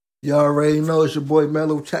You already know it's your boy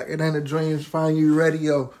Mellow checking in the Dreams Find You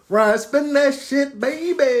Radio. Ryan, spin that shit,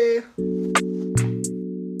 baby.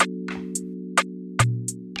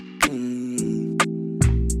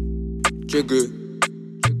 Jigger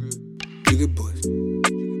boys.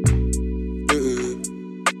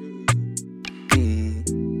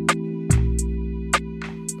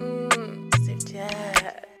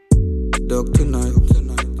 Dog tonight,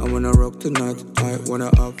 I wanna rock tonight. I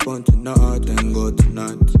wanna have fun tonight and go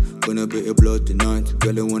tonight. Gonna be a blood tonight.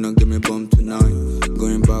 Girl, they wanna give me bum tonight.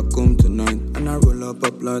 Going back home tonight. And I roll up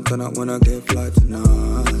a blunt and I wanna get fly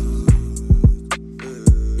tonight.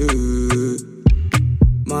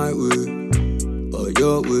 My way, or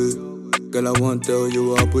your way. Girl, I wanna tell you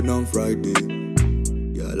what I put on Friday.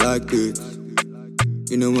 Yeah, I like it.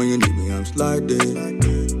 You know when you need me, I'm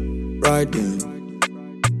sliding. Riding.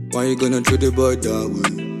 Why you gonna treat the boy that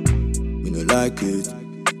way? Me no like it.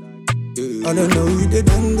 I don't know you did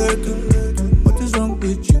anger. What is wrong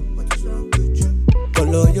with you?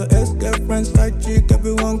 Follow your ex-girlfriend, side chick,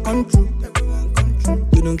 everyone come true.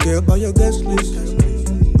 You don't care about your guest list.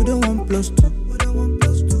 We don't want +2.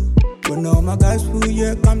 When all my guys fool,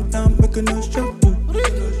 yeah, calm down, making us shot too.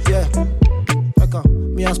 Yeah.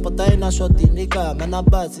 Me and Spotta in a shorty nigga. Man a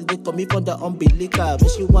bad, see they call me from the umbilical. When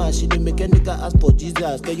she want, she didn't make a nigga ask for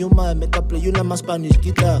Jesus. Can you man make a play, you know my Spanish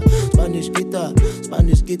guitar. Spanish guitar,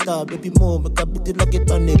 baby more, make a beat it like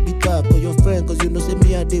it on a guitar. For your friend, cause you know say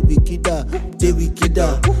me and they be kidda.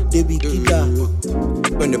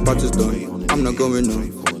 When the party's done, I'm not going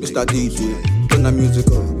on. It's that DJ, turn the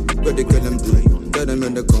music on. Where they get them do, tell them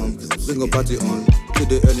when they come. Bring a party on, to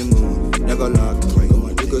the early moon. Never lie, come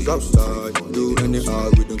on, niggas outside. Do anyhow,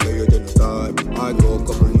 we don't care your time. I go a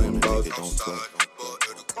couple members outside.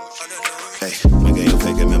 Hey, mwen gen yo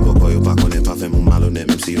feke men poko yo pa konen pa fe moun malonet.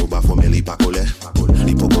 Mem si yo ba fome li pa kole.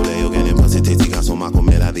 Li po kole yo gen empanse te ti gason ma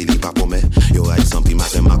kome la vi li pa pome. Yo ay sanpi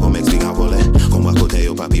maten ma kome explikan pole. Kon wa kote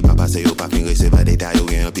yo pa pi pa pase yo pa fin rese pa deta yo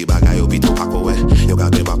gen pi bagay yo pi to pa kowe. Yo ka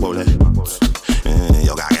gen pa pole.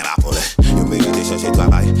 Yo ka gen la pole. Yo merite chercher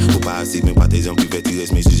travail. Ou pa asik men pa te jan privé ti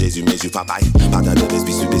res men si Jésus men ju papay. Pata de des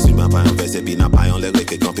bisu desu ban pa yon verse pi nan pa yon le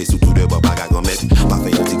reke kampe sou tout de bo baga gomet. Pa fe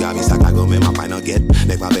yon ti gavi sa ka gomet ma pa nan get.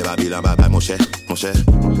 Nek pa be babilan babay mon cher.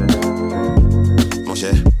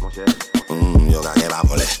 Yo ka gen la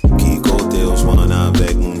pole. Ki kote yo swan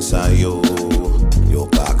avek moun sa yo. Yo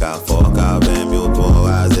pa ka fok avem yo to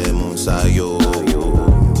raze moun sa yo.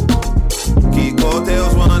 Ki kote yo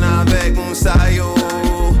swan avek moun sa yo.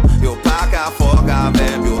 Yo pa ka fok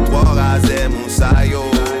avem yo to raze moun sa yo.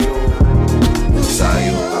 Moun sa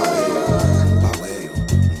yo.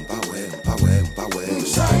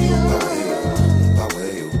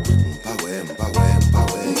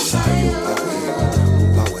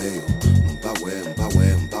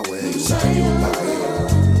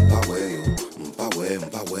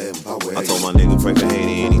 I told my nigga pray for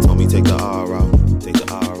Haiti and he told me take the R out.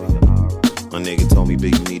 My nigga told me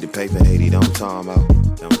big you need to pay for Haiti, that I'm talking about.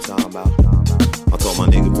 I told my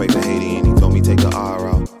nigga pray for Haiti and he told me take the R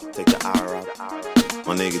out.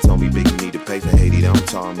 My nigga told me big you need to pay for Haiti, that I'm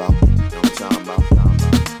talking about.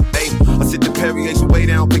 I sit the Perrier way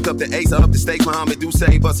down, pick up the ace, I up the steak, Muhammad do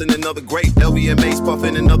say, bustin' another grape, LVMA's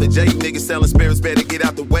puffin' another J, niggas selling spirits, better get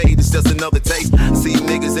out the way, this just another taste. I see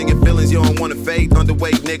niggas in your feelings, you don't wanna fade,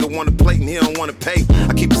 underweight nigga wanna plate and he don't wanna pay.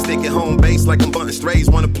 I keep a stick at home base like I'm bunting strays,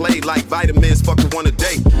 wanna play like vitamins, fucking one a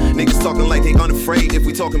day. Niggas talking like they unafraid, if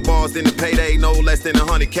we talking bars then the payday no less than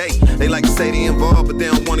 100K. They like to say they involved but they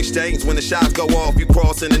don't want exchange, when the shots go off you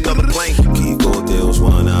crossing another plane. Kiko Deus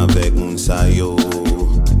wana avec moun sa yo.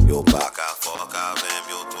 Yo pa ka fok avem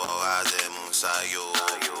yo to raze moun sa yo.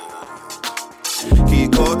 Ki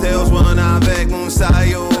kote yo swan avek moun sa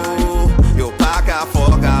yo. Yo pa ka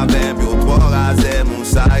fok avem yo to raze moun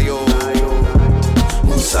sa yo.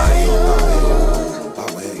 Moun sa yo. Mpa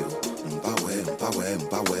we yo.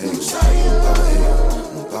 Moun sa yo.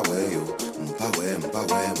 Mpa we yo.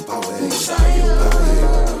 Moun sa yo. Moun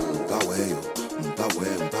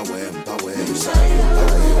sa yo.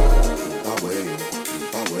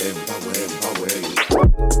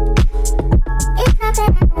 It's not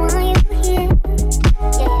that I want you here,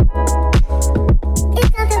 yeah.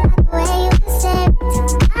 It's not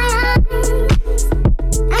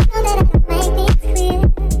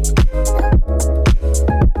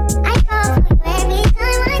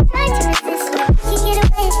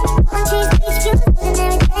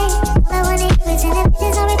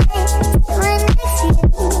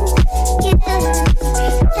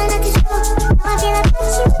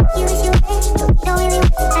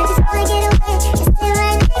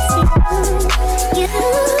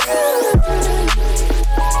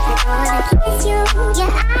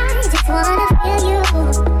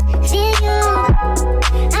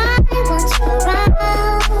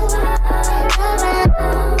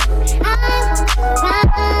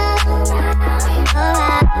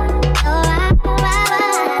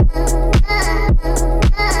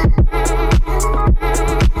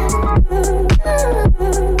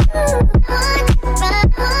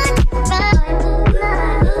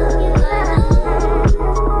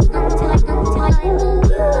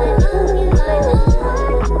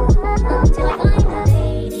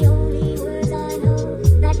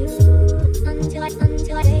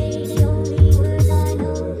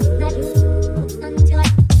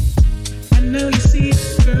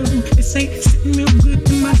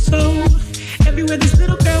Everywhere this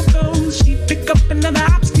little girl goes, she pick up another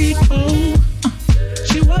obstacle.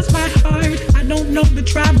 She was my heart, I don't know the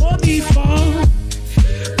tribe or default.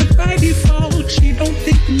 But by default, she don't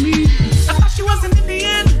think of me. I thought she was an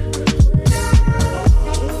Indian.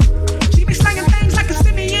 She be slanging things like a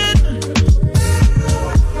simian.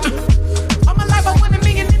 All my life I wanted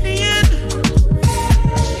me an Indian.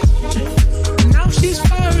 Now she's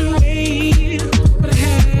far away, but I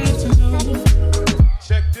had to know.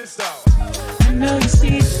 Check this out. I know you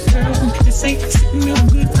see it, girl. This ain't sitting real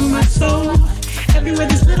good for my soul. Everywhere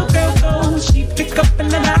this little girl goes, she pick up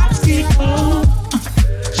another obstacle.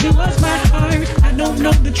 She was my heart, I don't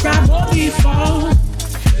know the tribe or default.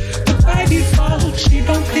 But by default, she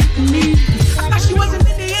don't think of me. I thought she was an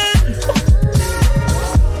Indian.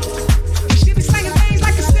 She be slanging things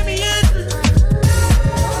like a simian.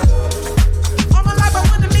 All my life I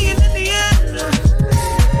wanted me an Indian.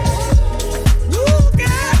 Ooh,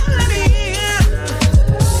 girl, let me in.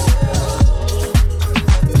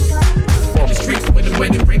 The street with the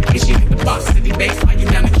wedding ring, and she hit the box, city bake. Why you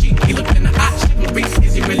down the G? He looked in the hot, she was reach.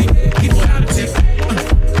 Is he really? He put out a tip.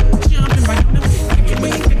 Jumping right on the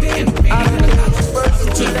way, the end of the pain.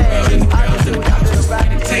 To the world and the girls and the couches.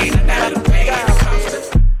 Entertain, I died of the pain and the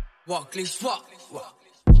cost. Walk, please, walk.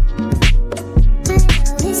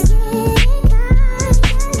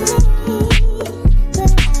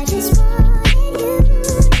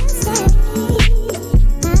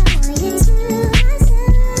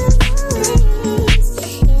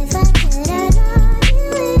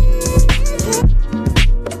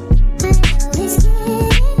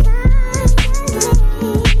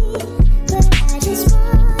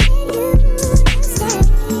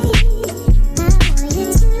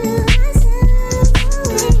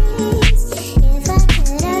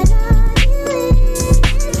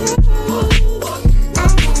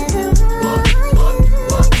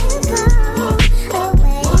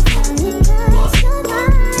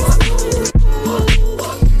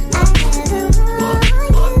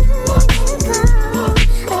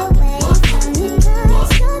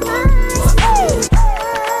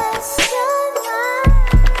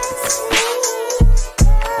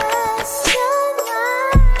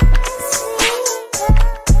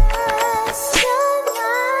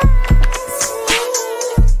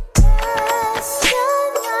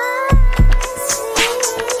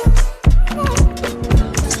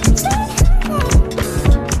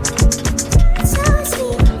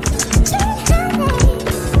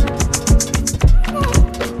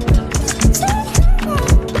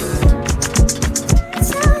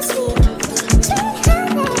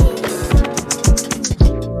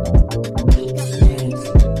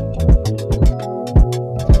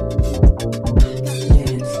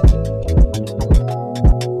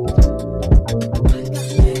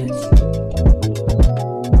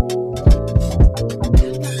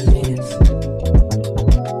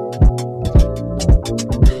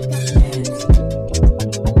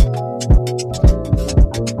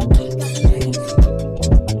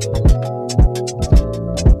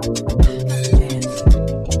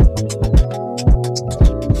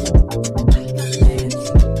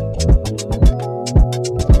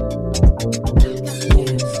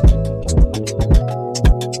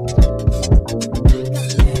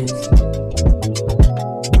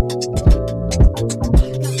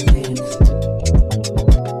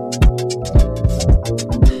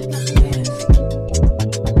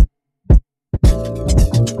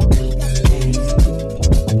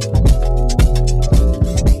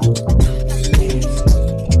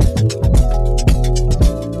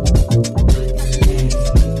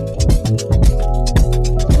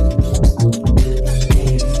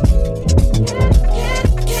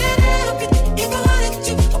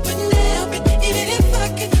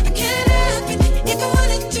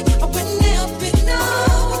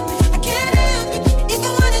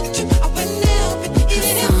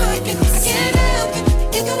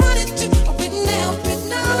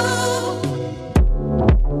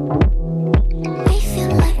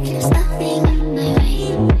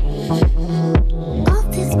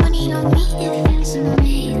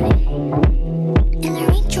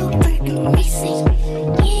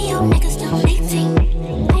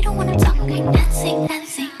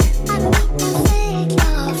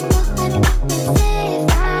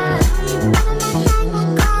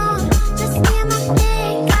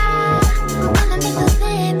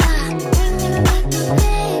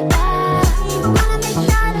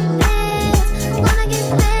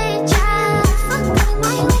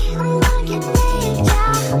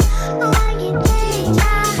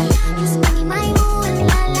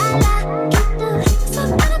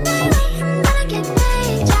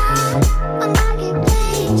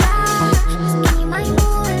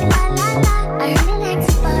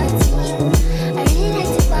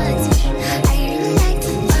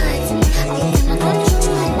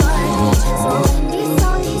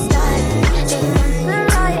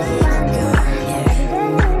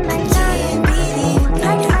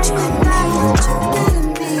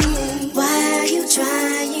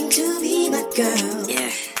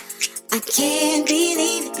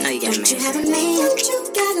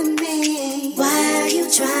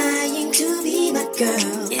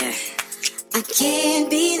 girl. Yeah. I can't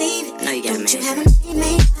believe it. No, you got Don't me. you haven't made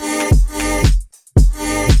me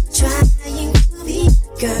trying to be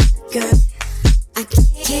girl. I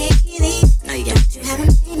can't believe it. No, you got me. You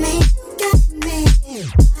haven't made me. You got me.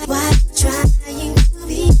 Why trying to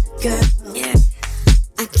be girl? Yeah.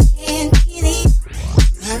 I can't believe it.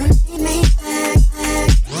 You haven't made me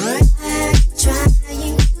trying to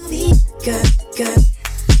be girl.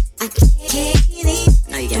 I can't believe it.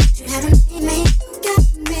 No, you got me. You haven't made me. You got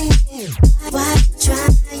me. Why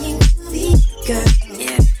trying to be girl?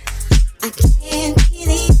 Yeah. I can't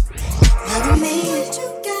believe you haven't made it. You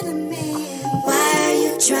got a man. Why are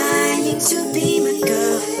you trying to be my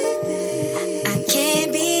girl? I can't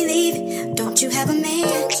believe it. Don't you have a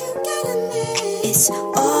man? It's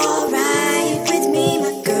alright with me,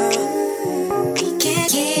 my girl. We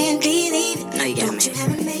can't believe it. No, you got Don't you me.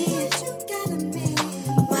 have a man?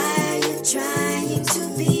 Why are you trying to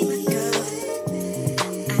be my girl?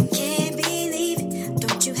 I can't believe it.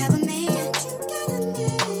 Don't you have a man?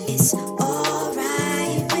 It's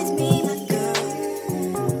alright with me, my girl.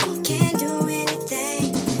 We can do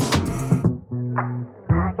anything.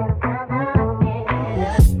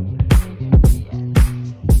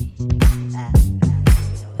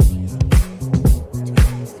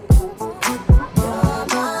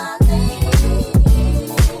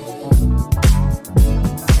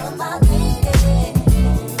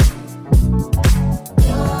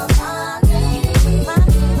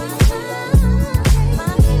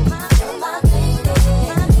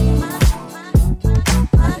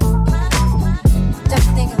 Just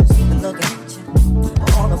think I'm sleeping, looking at you.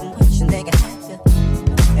 All of them wishing they could have you.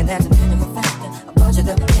 And that's a matter of fact. A bunch of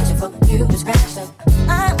them itching for you to scratch them.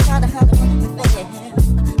 I'm trying to have the fun with them.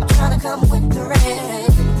 I'm trying to come with the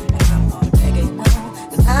rest. And I'm gonna take it now,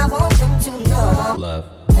 'cause I want them to know. Love.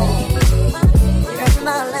 You're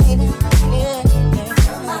my lady. Yeah.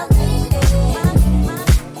 You're my lady.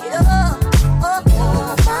 You're my lady.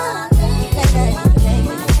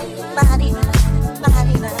 Body,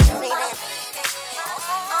 body, body.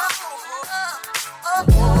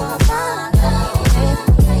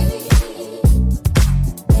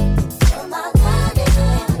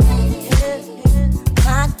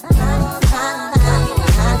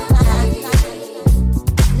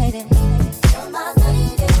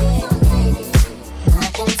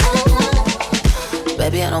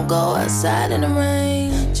 Baby, I don't go outside in the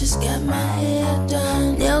rain. Just got my hair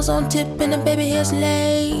done. Nails on tip and the baby hair's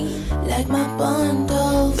laid. Like my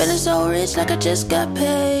bundle. Feeling so rich like I just got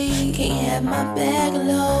paid. Can't have my bag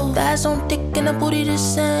low. Thighs on thick and the booty the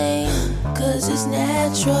same. 'Cause it's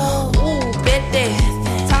natural. Ooh, bet that.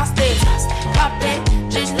 Toss that. Pop that.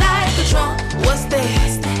 Just like a trunk. What's that?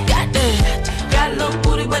 Got that. Got a little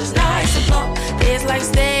booty but it's nice and plump. It's like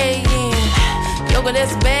staying. Yoga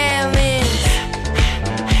that's balance.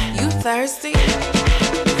 You thirsty?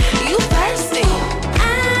 You thirsty?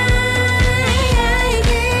 I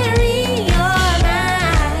can read your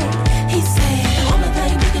mind. He said, the only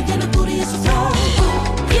thing bigger than a booty is a throw.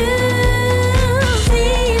 You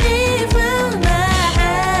see it from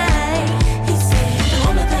behind. He said, the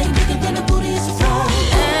only thing bigger than a booty is a throw.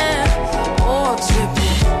 Oil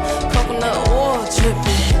dripping, coconut oil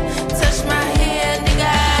dripping. Touch my hair,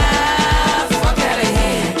 nigga. Fuck out of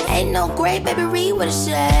here. Ain't no great, baby, read what it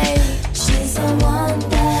say. She's a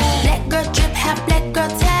wonder. Black girl drip, have black girl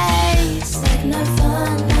taste. Like no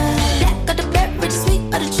fun. Black of the berry, sweet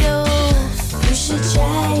of the juice. You should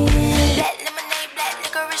try it. Black lemonade, black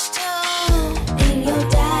licorice too. In your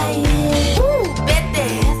diet. Ooh, bet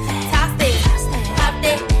that. Toss that. Pop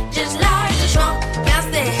that. Just like the trunk. Bounce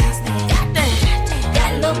that. Got that. Got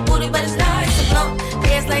a little booty, but it's nice and plump.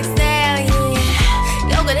 It's like stallion.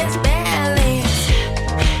 Yoga that's balance.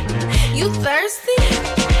 You thirsty?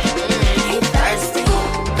 You thirsty?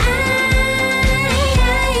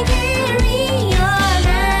 I can read your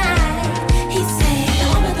mind. He said, the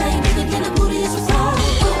only thing bigger than a booty is a throw.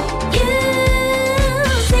 You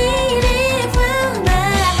seen it from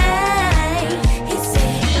behind. He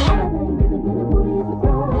said, the only thing bigger than a booty is a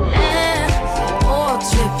throw. Oil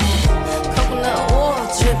dripping, coconut oil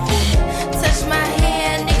dripping. Touch my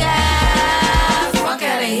hair, nigga. Fuck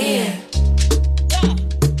out of here.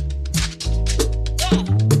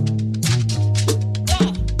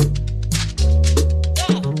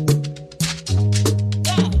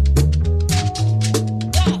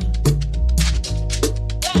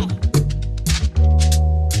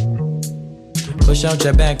 Push out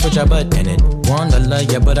your back, put your butt in it. Wanna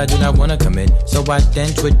love ya, but I do not wanna commit. So I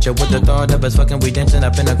then twitch ya with the thought of us fucking. We dancing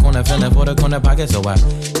up in the corner, feeling for the corner pocket. So I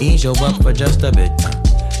ease you up for just a bit.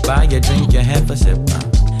 Buy your drink, you have a sip.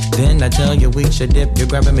 Then I tell you we should dip. You're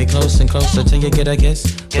grabbing me close and closer till you get a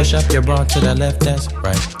kiss. Push up your bra to the left, that's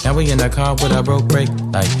right. Now we in the car with a broke brake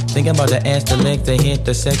light. Thinking about the ass, the leg, the hit,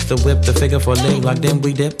 the sex, the whip, the figure for leg lock. Then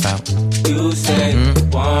we dip out. You say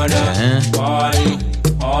wanna party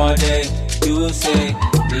all day. You say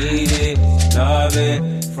need it, love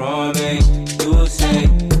it from me. You say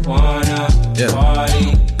wanna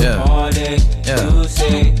party all day. You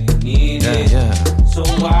say need it. So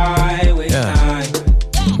why waste time?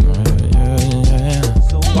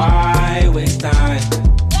 So why waste time?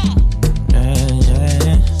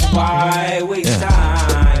 So why waste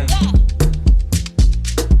time?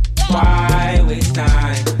 Why waste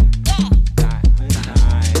time?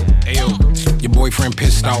 Your boyfriend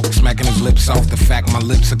pissed off, smacking his lips off. The fact my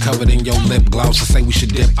lips are covered in your lip gloss. I say we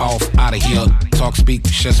should dip off, out of here. Talk, speak,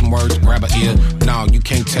 share some words, grab a ear. No, you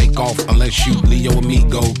can't take off unless you Leo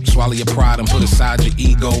amigo. Swallow your pride and put aside your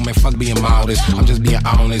ego. Man, fuck being modest, I'm just being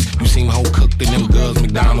honest. You seem whole cooked in them girls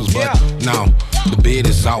McDonald's, but no, the bid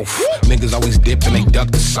is off. Niggas always dip and they duck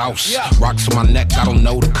the sauce. Rocks on my neck, I don't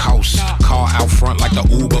know the cost. Car out front like the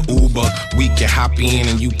Uber. We can hop in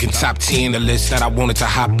and you can top 10 the list that I wanted to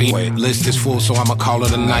hop in. List is full, so I'ma call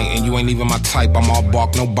it a night. And you ain't even my type, I'm all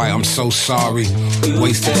bark, no bite. I'm so sorry.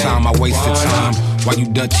 Wasted time, I wasted time. While you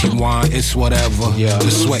dirty wine, it's whatever. The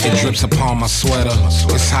sweat, it drips upon my sweater.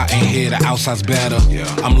 It's hot in here, the outside's better.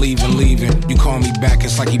 I'm leaving. You call me back,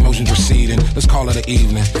 it's like emotions receding. Let's call it an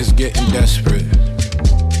evening, it's getting desperate.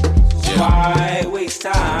 Why waste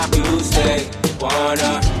time? You say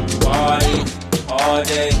wanna party all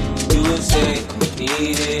day. You say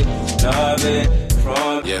need it, love it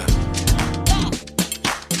from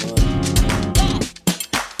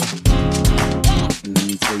Let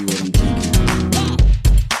me tell you what I'm thinking.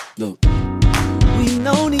 Look, We've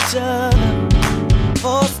known each other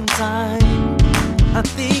for some time. I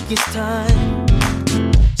think it's time.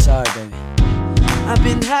 sorry, baby. I've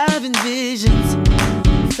been having visions,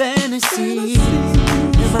 fantasies.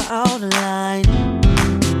 Am I out of line?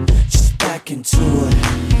 Just back into it,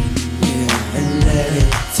 and let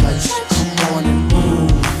it touch. Come on and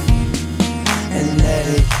move, and let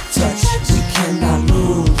it touch. We cannot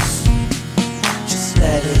lose. Just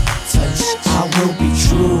let it touch. I will be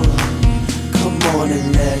true. Come on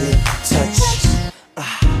and let it touch.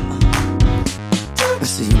 I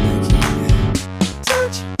see you like it.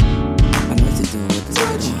 Touch. I like to do it with the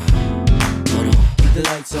light on. Hold on. Keep the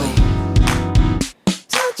lights on.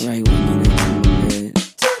 Touch. Right when you're next to my bed.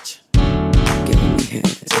 Touch. Giving me head.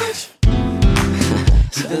 Touch.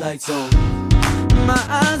 Keep the lights on. My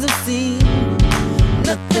eyes have seen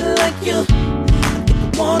nothing like you. I think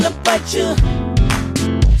I wanna bite you.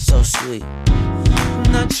 So sweet.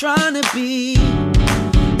 I'm not trying to be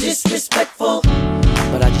disrespectful,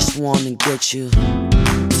 but I just wanna get you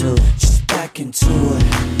to just back into it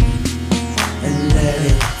and let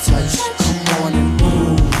it touch. Come on and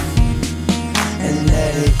move and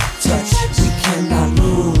let it touch. We cannot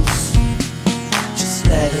lose. Just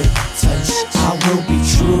let it touch. I will be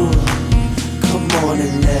true. Come on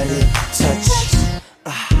and let it touch.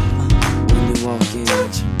 When you walk in,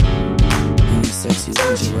 and you sexy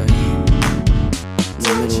lingerie in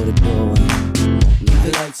the middle of the doorway, leave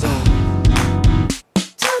the lights on.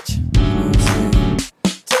 Touch. You know what I'm saying?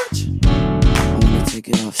 Touch. I wanna take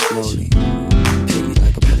it off slowly. Put you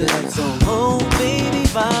like a banana. oh baby,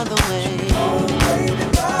 by the way. Oh baby,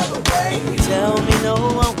 by the way. Tell me no,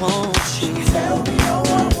 I want you. Tell me no,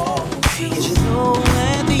 I won't. You know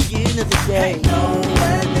at the end of the day, At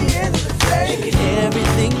the end of the day,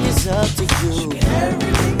 everything is up to you.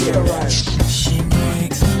 everything you're right. She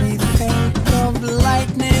makes me think of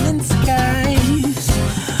lightning and skies.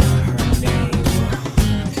 Her name,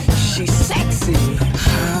 she's sexy.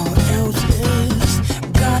 How else is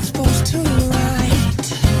God supposed to write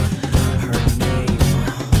her name?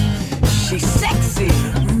 She's sexy.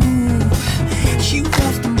 She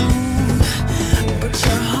wants to move, but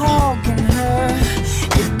you're hogging her.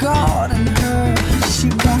 You're guarding her. She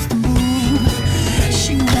wants to move.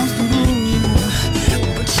 She wants to move,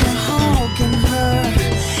 but you're hogging her.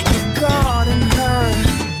 You're guarding her.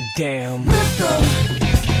 Damn. Mister,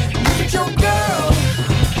 look at your girl.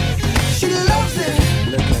 She loves it.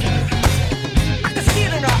 Look at her. I can see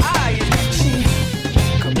it in her eyes. She,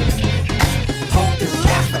 come here. Hope this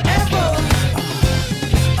lasts forever.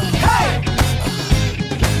 Hey!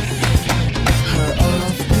 Her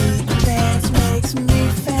offbeat dance makes me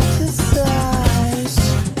fantasize.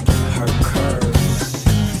 Her curves,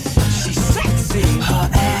 she's sexy. Her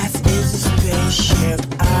ass is a spaceship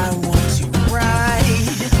I want to ride.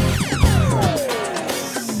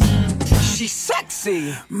 She's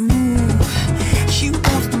sexy. She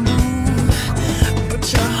wants to move, but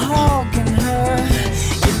you're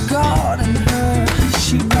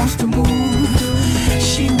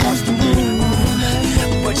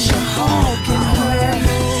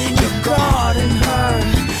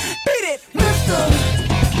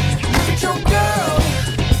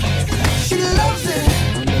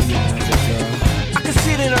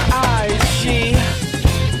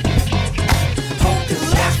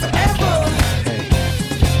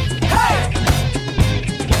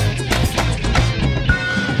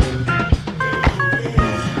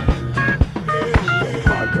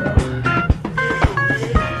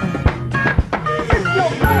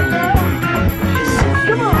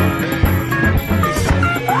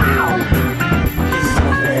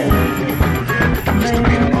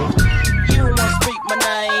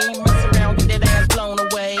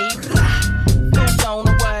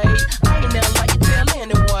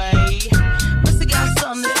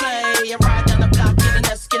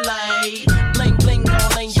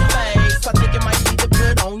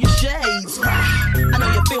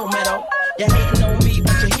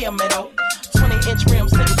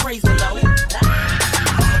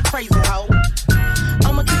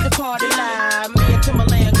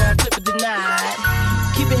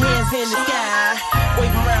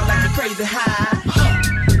it high.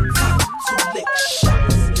 To lick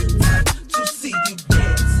shots, to see you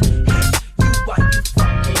dance. Hey, you while you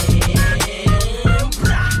fucking.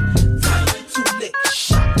 To lick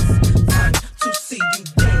shots, to see you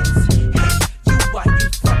dance. Hey, you while you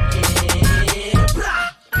fucking.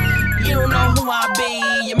 You don't know who I be.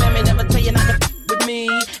 Your mammy never tell you not to f with me.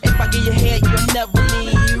 If I give you head, you'll never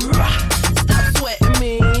leave. Stop sweating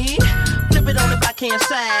me. Flip it on the backhand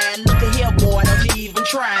side. Look at here, boy, don't you even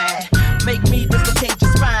try. Make me dislocate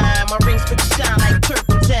your spine. My rings fit shine like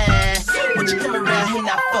turpentine. What you coming around here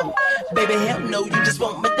not for? Baby, hell no, you just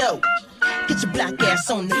want my dough. Get your black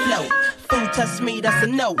ass on the floor. Food touch me, that's a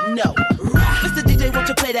no. Mr. DJ, won't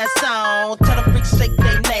you play that song? Tell the freaks shake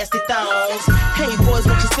they nasty thongs. Hey boys,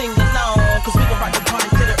 won't you sing along? Cause we gon' rock the party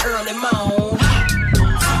till the early morn.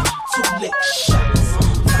 To lick shots,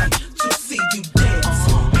 to see you dance.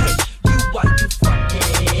 Hey, you while you fucking.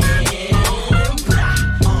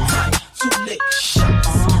 To lick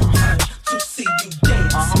shots, to see you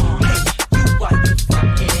dance. Hey, you while you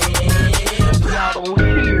fucking. Y'all don't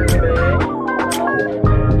hear me.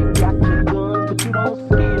 You got your guns, but you don't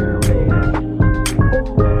scare me.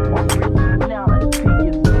 Now let me see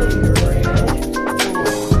you clear.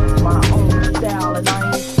 My own style and I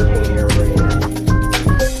ain't scared.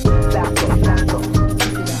 Back up.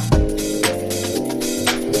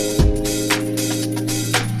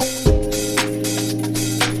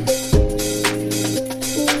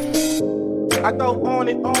 I go on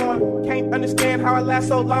and on, can't understand how I last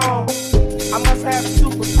so long. I must have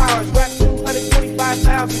superpowers, rap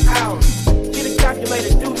 225,000 hours. Get a calculator,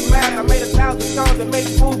 do the math. I made 1,000 songs that make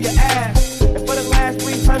you move your ass. And for the last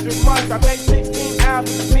 300 months, I made 16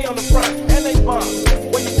 albums with me on the front, and they bump.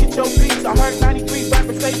 Where you get your beats, I heard 93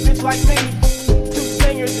 rappers say bitch like me. 2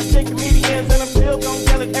 singers and 10 comedians, and I'm still gon'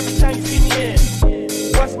 yell it every time you see me in.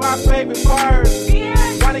 What's my favorite part?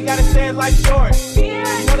 Why they gotta say it like short? You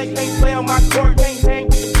know they can't play on my court, can't hang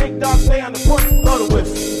with the big dog, play on the court. Blow the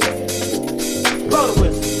whistle. Blow the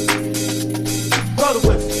whistle. Blow the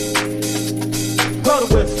whistle. Blow the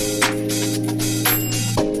whistle.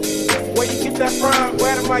 Where you get that from?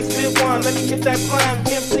 Where the mic still one? Let me get that prime.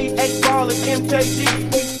 MC 8 Ball and MJG.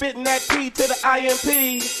 We spitting that P to the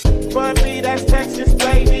IMP. Bun B, that's Texas,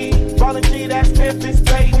 baby. Ballin' G, that's Memphis,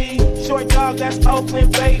 baby. Short dog, that's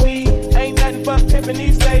Oakland, baby. Ain't nothing but pimpin'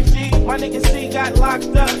 these days, G. My niggas C got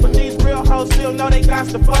locked up, but these real hoes still know they got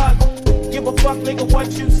to fuck. Give a fuck, nigga,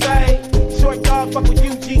 what you say. Short dog, fuck with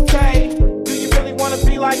UGK. Do you really wanna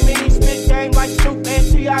be like me? Spit game like Snoop and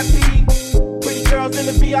T.I.P. Pretty girls in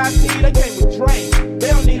the VIP, they came with Dre. They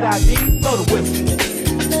don't need ID. Blow the whistle.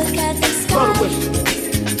 Blow the whistle.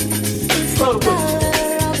 Blow the whistle.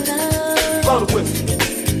 Blow the whistle.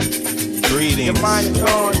 Greetings. Your mind is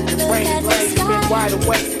gone, your brain is laid. You've been wide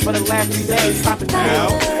awake for the last 3 days. Popping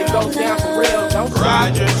pills, it goes down for real. Don't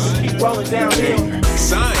stop, keep rolling downhill.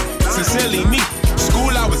 Sign, sincerely me.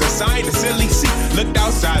 School I was assigned to silly C. Looked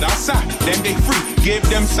outside, then they free. Give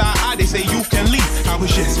them side eye, they say you can leave. I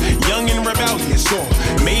was just young and rebellious, or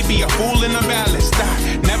maybe a fool in a balanced I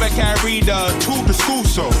never carried a tool to school,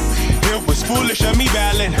 so it was foolish of me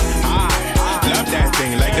battling. I love that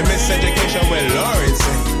thing, like the miseducation with Lawrence.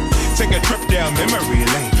 Take a trip down memory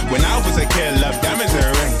lane. When I was a kid, love diamonds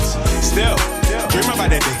and rings. Still, dream about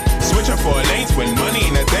that day. Switching 4 lanes when money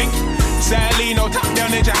ain't a thing. Sadly, no top down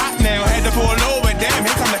ninja hot now. Had to pull over, damn,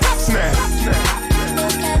 here come the cops now.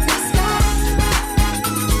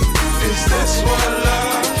 Is this what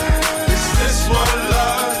love? Is this what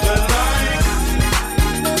love is like?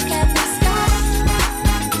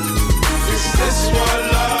 Is this what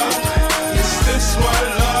love? Is this what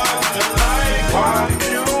love is like? Why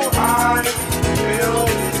do I feel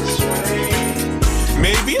this way?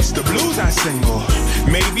 Maybe it's the blues I sing, or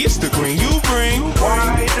maybe it's the green you bring.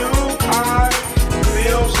 Why do I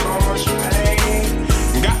feel so much pain?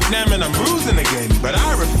 Goddamn it, I'm bruising again, but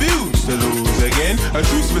I refuse to lose again. A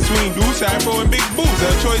truce between Deuce, Afro, and Big Boo's.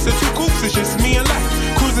 A choice of 2 coupes, it's just me and life.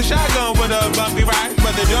 Cruise a shotgun with a bumpy ride.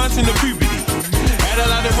 Brother Johnson to puberty. Had a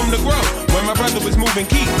lot of room to grow when my brother was moving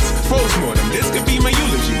keys. Postmortem, this could be my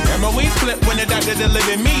eulogy. And my wings split when the doctor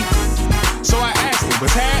delivered me. So I asked him,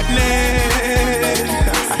 what's happening?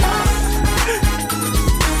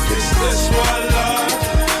 Is this what love?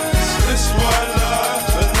 Is this what love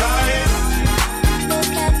is like?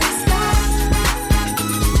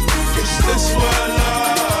 Is this what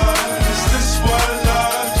love? Is this what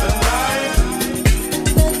love is like?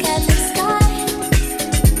 Look at the sky.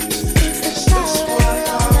 It's the shower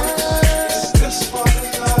of love. Is this what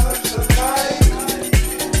love is like?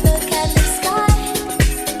 Look at the sky.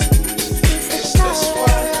 It's the shower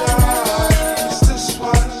of love. Is this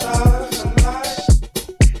what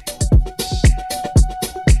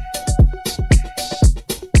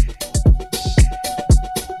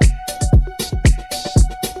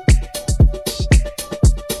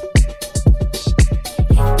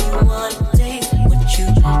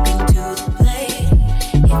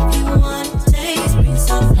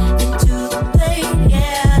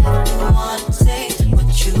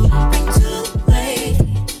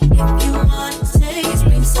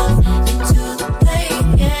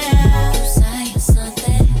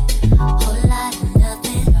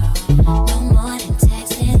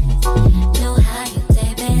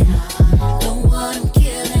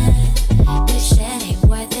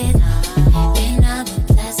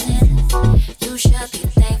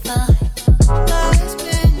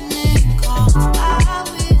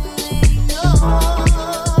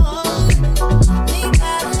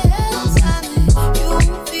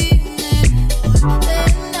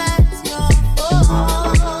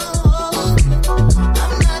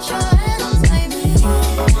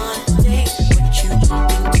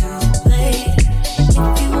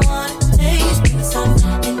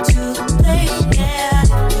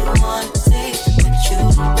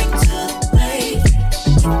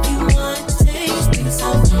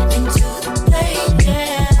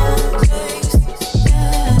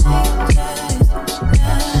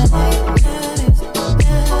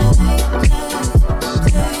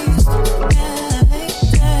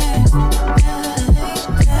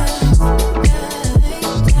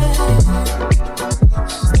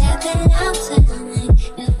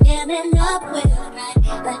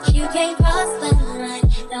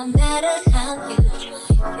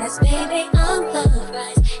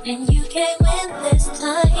and you can't win this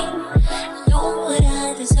time. I know what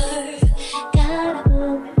I deserve. Gotta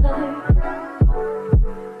go first.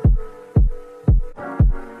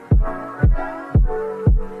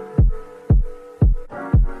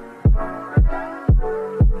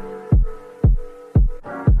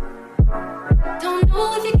 Don't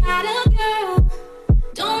know if you got a girl.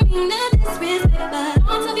 Don't mean to disrespect, but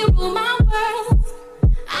all of you rule my world.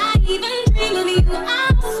 I even dream of you,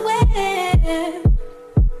 I swear.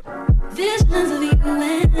 Visions of you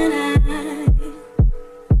and I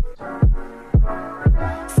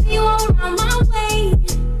see you all around my way.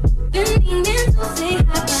 Been meaning to say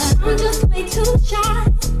hi, but I'm just way too shy.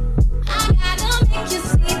 I gotta make you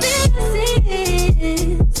see this is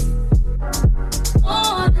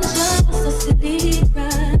more than just a silly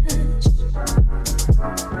crush.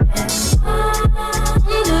 And I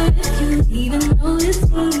wonder if you even notice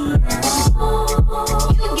me.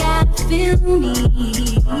 And you gotta feel me.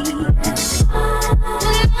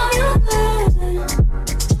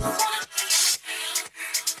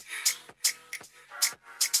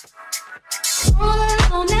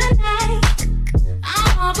 On that night, I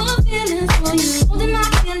harbor feelings for you, holding my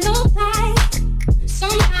pillow tight.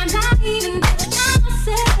 Sometimes I even touch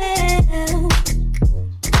myself,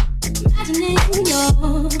 imagining your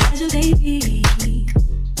pleasure, baby.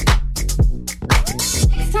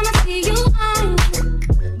 Next time I see you, I'm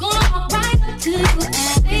gonna walk right up to you and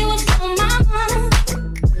say what's on my mind.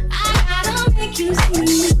 I gotta make you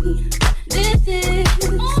see this is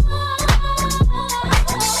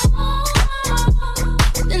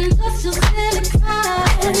and that's just silly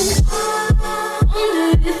cries.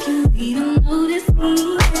 Wonder if you even notice me.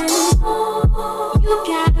 You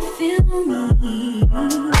gotta feel me.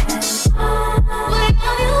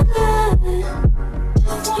 Whenever you good,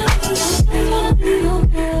 just wanna be your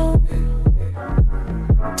girl.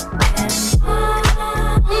 And I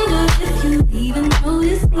wonder if you even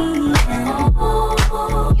notice me.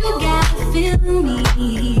 You gotta feel me.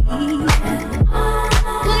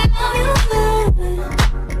 Whenever you good,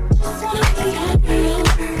 just wanna be your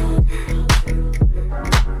girl.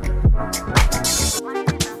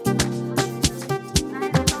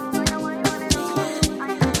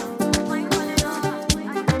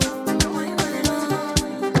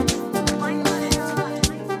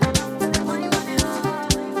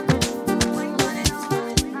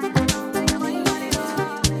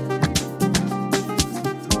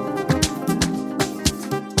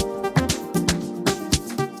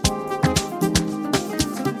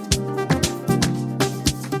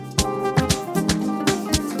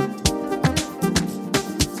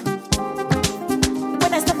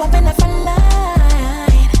 When I step up in the front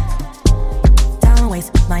line, don't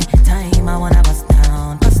waste my time. I wanna bust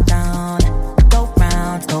down, go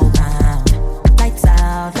round, lights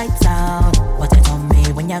out. What you told me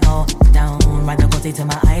when you go down, right the cozy to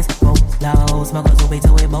my eyes, go low, smoke a doobie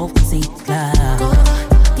till we both can see clear. Go,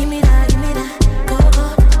 give me that, go,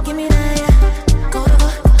 give me that, yeah. Go,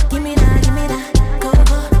 give me that, go,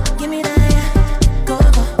 give me that, yeah. Go,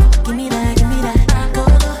 give me that, go,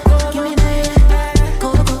 give me that, yeah.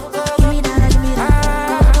 Go, give me that, give me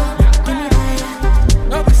that, give me that, yeah.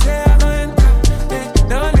 Nobody say I go enter,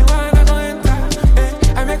 the only one I go enter.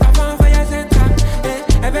 I make a phone for your center.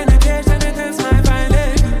 I penetration intense my fine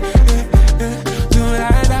lady. Do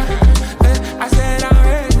that, I said I'm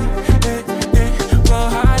ready. Go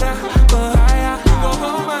harder.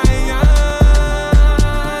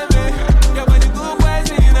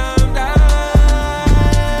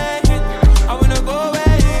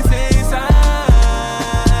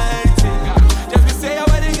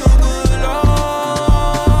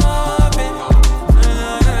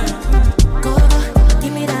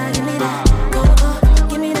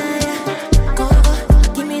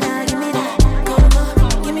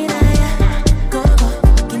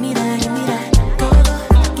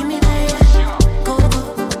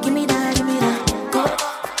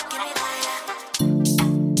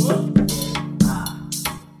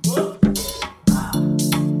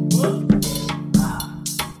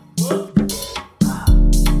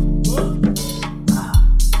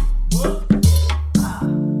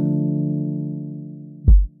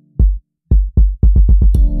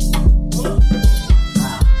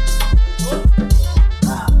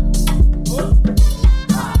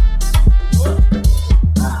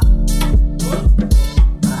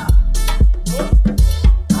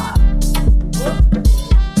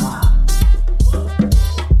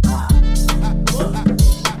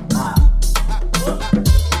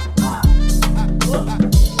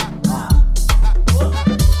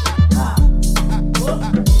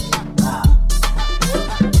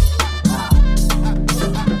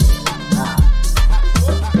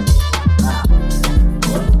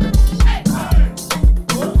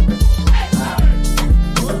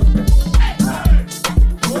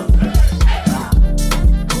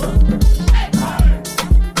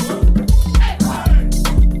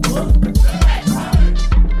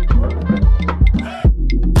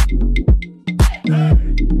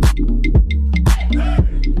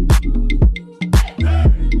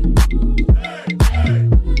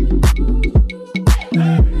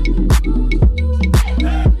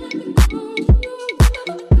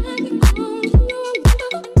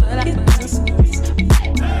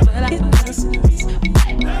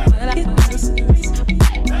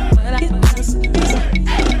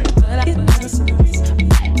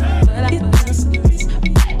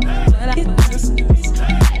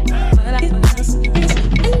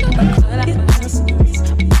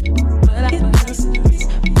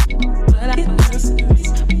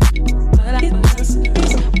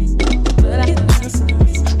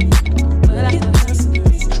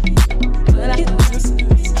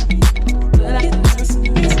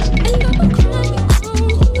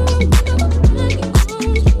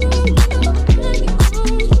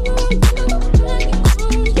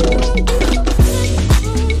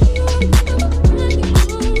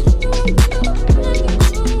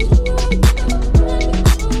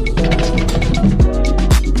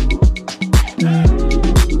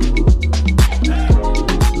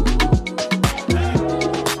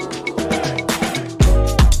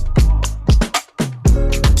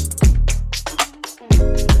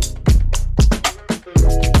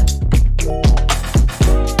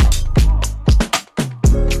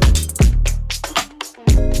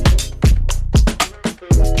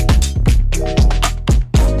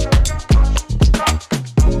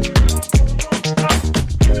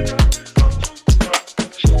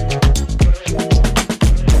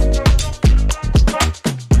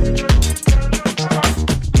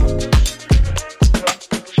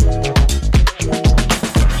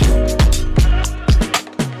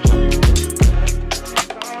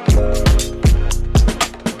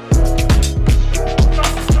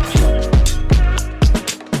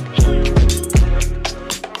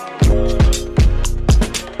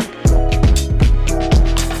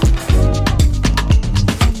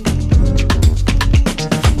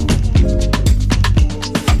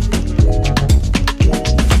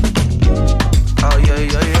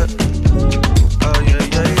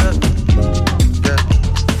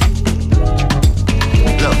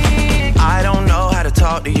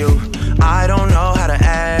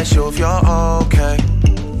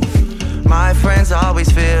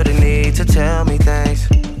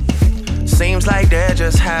 seems like they're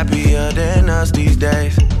just happier than us these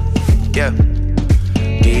days. Yeah.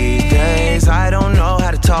 These days, I don't know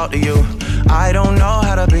how to talk to you. I don't know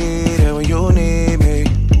how to be there when you need me.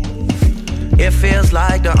 It feels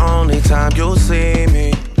like the only time you'll see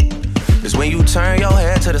me is when you turn your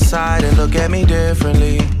head to the side and look at me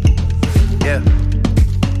differently. Yeah.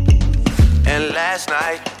 And last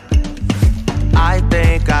night, I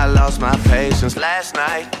think I lost my patience. Last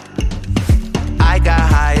night, I got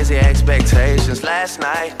high as the expectations. Last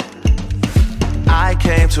night, I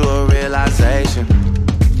came to a realization,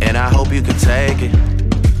 and I hope you can take it.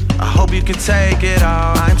 I hope you can take it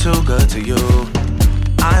all. I'm too good to you.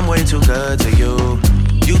 I'm way too good to you.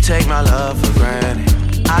 You take my love for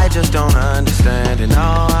granted. I just don't understand it.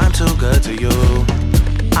 No, I'm too good to you.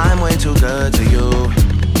 I'm way too good to you.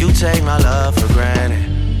 You take my love for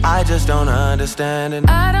granted. I just don't understand it.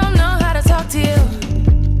 I don't know how to talk to you.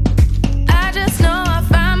 I just know I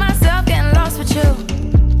find myself getting lost with you.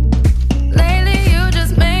 Lately you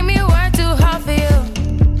just made me work too hard for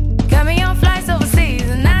you. Got me on flights overseas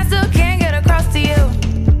and I still can't get across to you.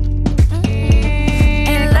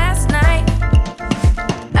 And last night,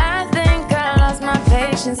 I think I lost my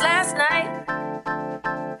patience. Last night,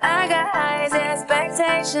 I got high as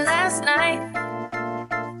expectations. Last night,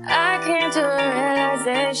 I came to a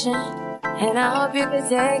realization, and I hope you can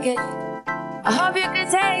take it. I hope you can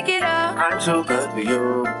take it all. I'm too good for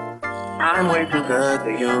you. I'm way too good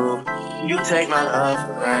for you. You take my love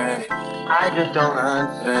for granted. I just don't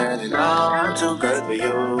understand it. No, I'm too good for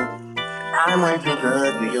you. I'm way too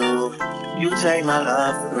good for you. You take my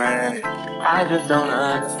love for granted. I just don't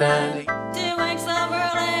understand it. She wakes up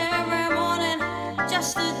early every morning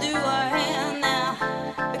just to do her hair now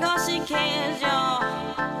because she cares, y'all.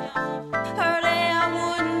 Her day I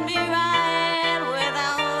wouldn't be right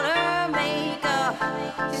without her makeup.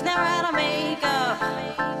 She's never had a makeup.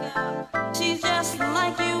 She's just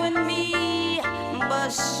like you and me, but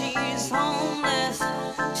she's homeless.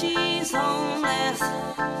 She's homeless.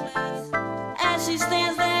 As she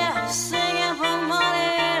stands there singing for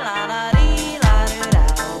money, la da dee la da da,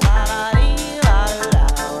 la da dee la da da,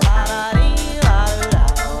 la da dee la da da,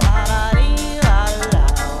 la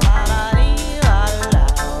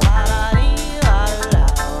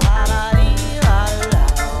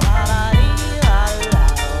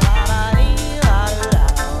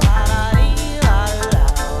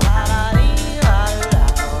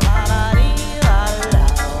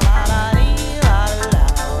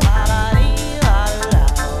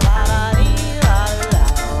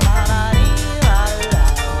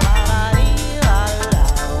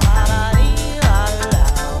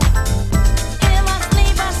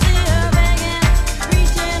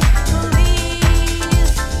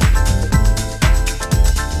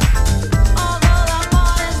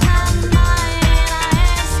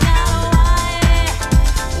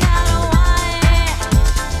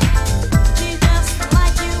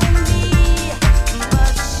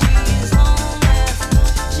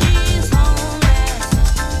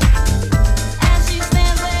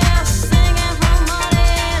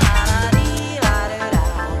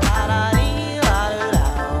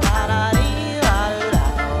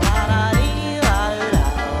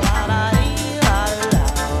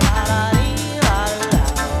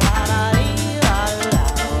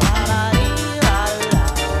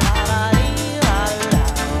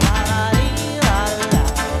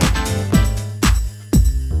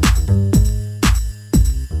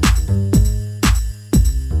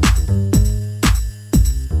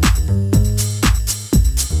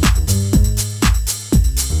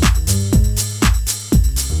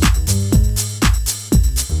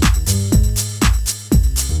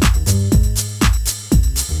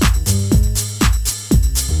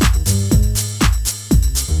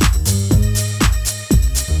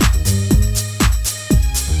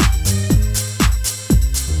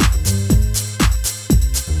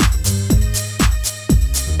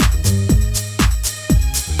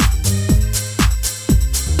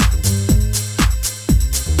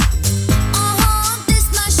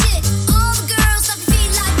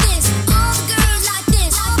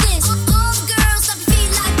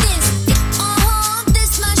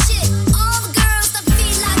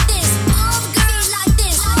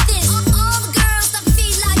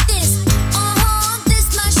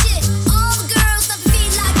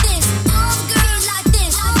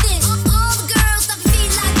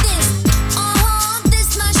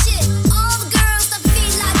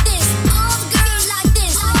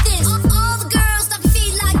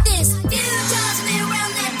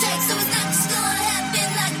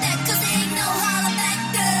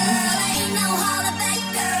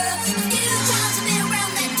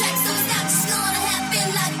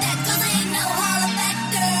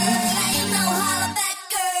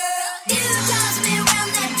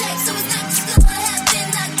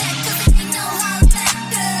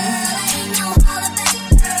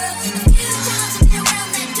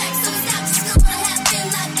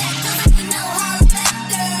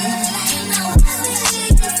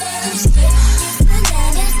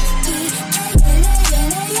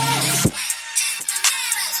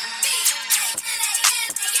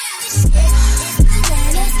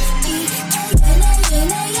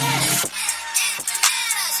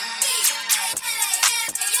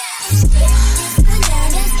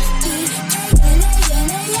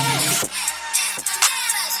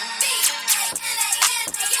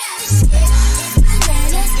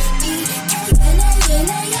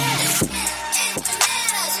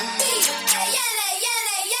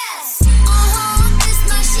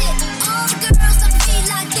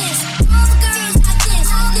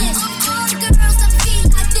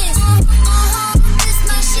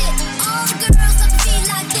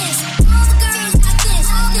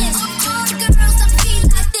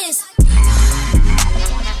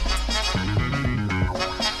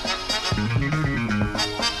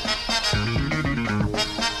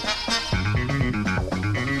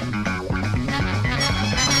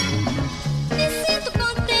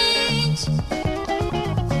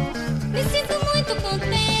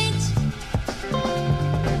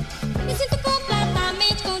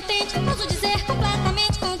posso dizer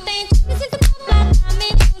completamente contente. Me sinto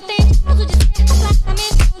completamente contente. Posso dizer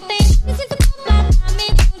completamente contente. Me sinto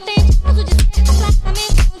completamente contente. Posso dizer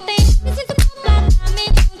completamente contente. Me sinto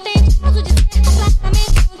completamente contente. Posso dizer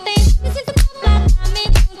completamente contente. Me sinto completamente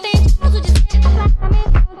contente. Posso dizer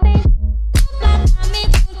completamente contente.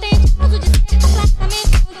 Completamente contente. Posso dizer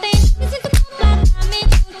completamente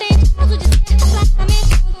contente.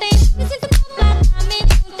 Me sinto completamente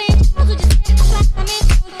contente. Posso dizer completamente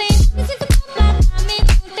contente. Me sinto completamente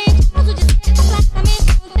contente. Posso dizer completamente contente. Me sinto completamente contente. Posso dizer completamente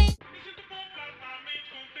contente.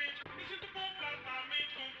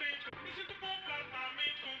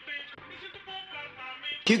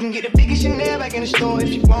 You can get the biggest Chanel back in the store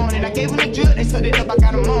if you want it. I gave them the drip, they set it up, I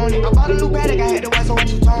got them on it. I bought a new Patek, I had to wear, so I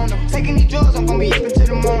two-toned them. Taking these drugs, I'm gonna be up until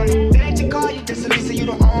the morning. That ain't your car, you just a Lisa, you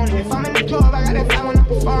don't own it. If I'm in the club, I got that fly when I'm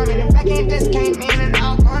performing. And back in just came in and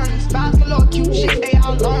all honest. Vibes galore, cute shit, they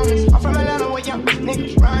all honest. I'm from Atlanta where young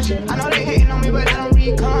niggas run shit. I know they hating on me, but I don't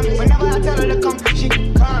read comments. Whenever I tell her to come, she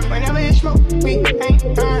come. Whenever it's smoke, we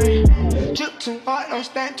ain't running. Drip too hard, don't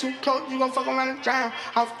stand too close. You gon' fuck around and drown.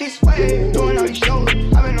 Off this way, doing all these shows.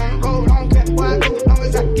 I've been on the road, I don't care where I go, long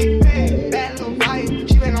as I get paid. Bad little vibe,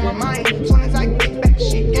 she been on my mind. Soon as I get back,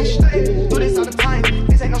 she get straight. Do this all the time,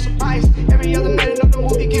 this ain't no surprise. Every other night, another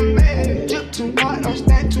movie get made. Drip too hard, don't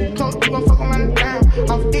stand too close. You gon' fuck around and drown.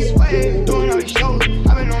 Off this way, doing all these shows.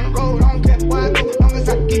 I've been on the road, I don't care where I go, long as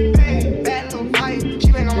I get paid. Bad little vibe,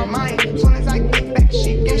 she been on my mind. Soon as I get back,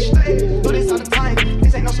 she get straight. Do this all the time,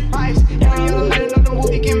 this ain't no surprise. Every other night, another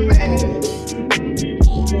movie get made.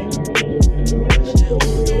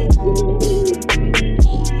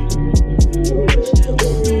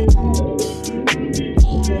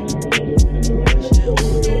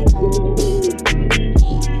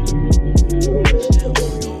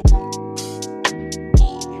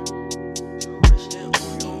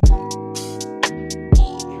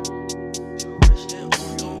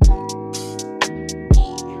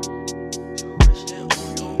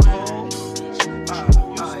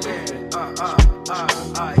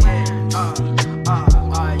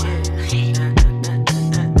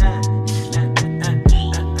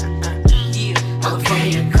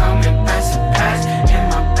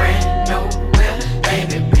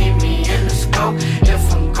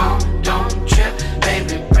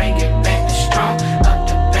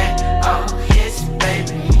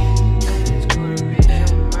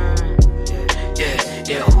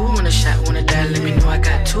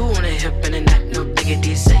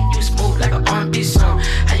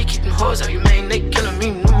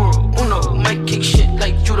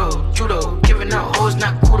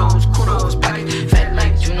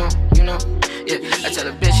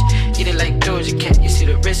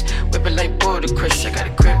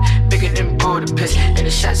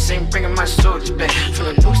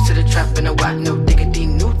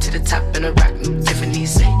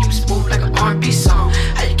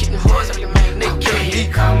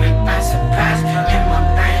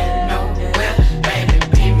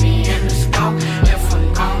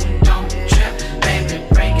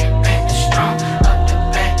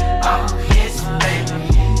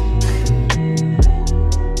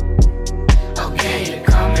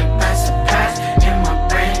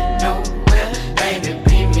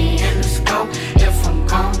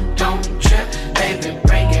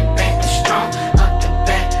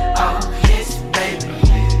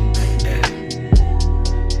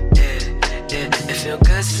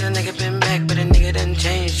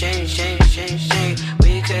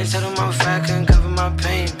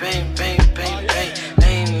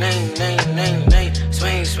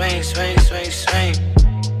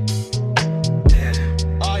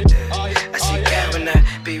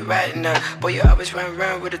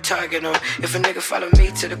 If a nigga follow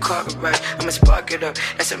me to the car garage, I'ma spark it up.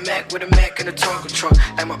 That's a Mac with a Mac and a Tonka trunk,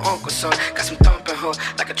 like my uncle's son. Got some thumping her,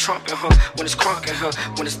 like a trumpet her. When it's crunking her,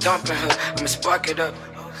 when it's dumping her, I'ma spark it up.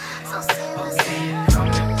 Okay, come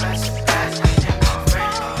and pass it, pass it.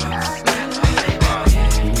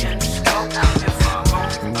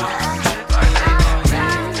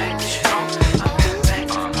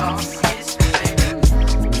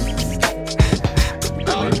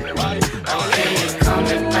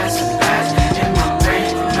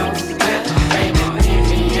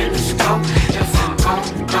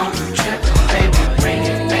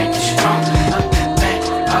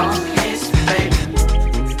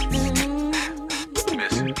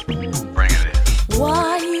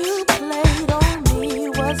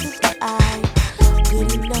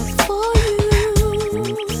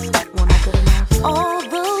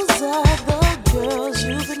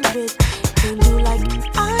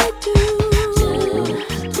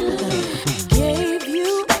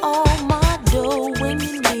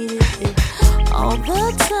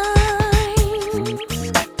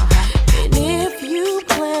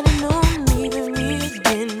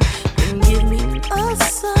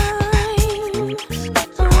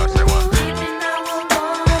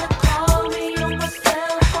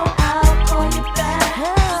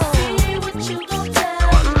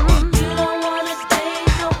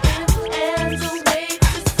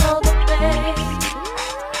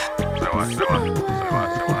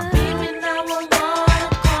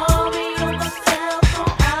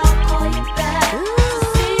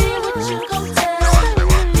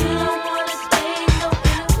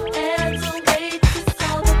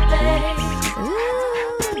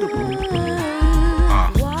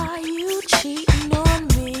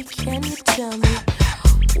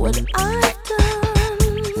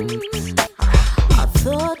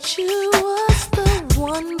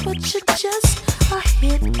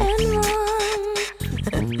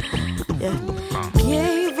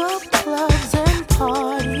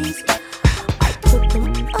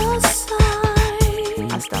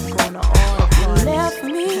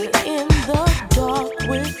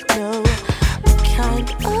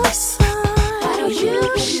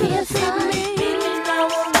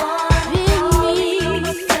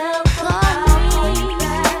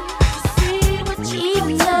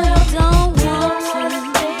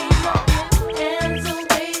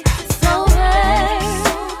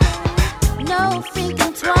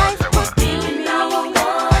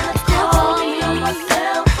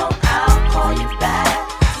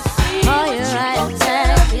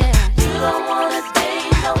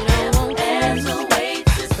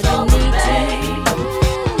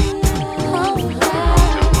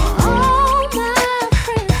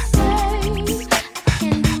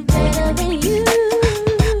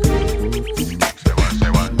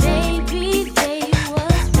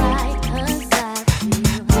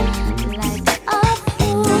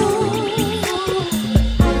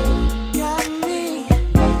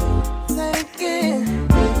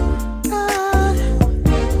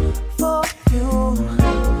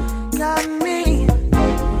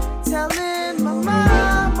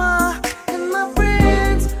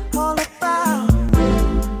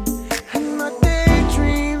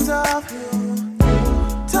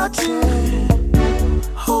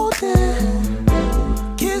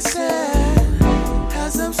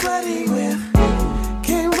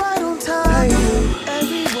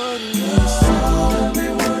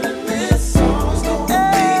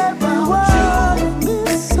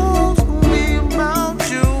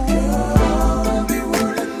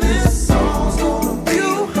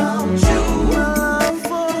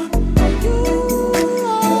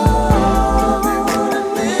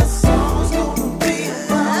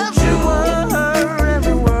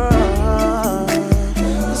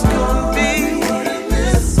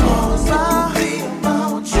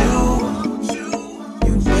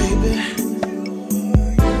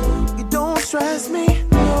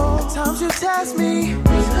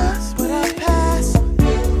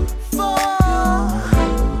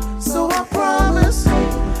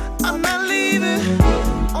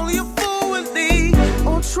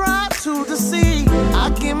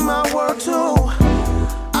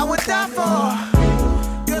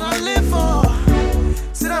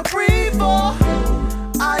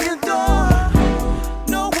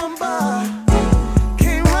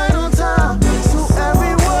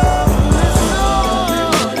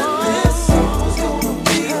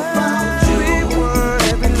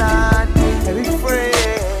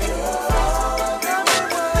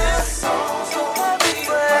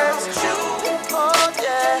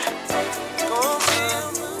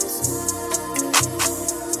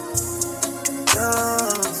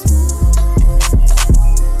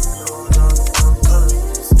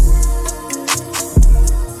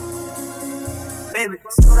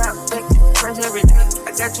 Fresh every day,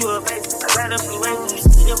 I got you a base. I got a few rings, you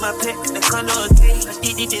see in my pet, the condo a cage. I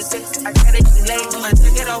did this sex, I got it delayed. I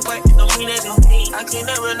take it off, but don't mean it don't pay. I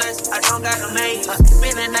clean it real nice, I don't got a maid. I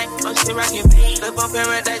spend the night, I'm still rockin' pain. Live on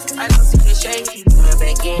paradise, I don't see the shade. Put her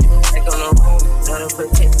back in, take on the road. Not a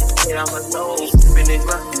protect, get on my soul. Spin it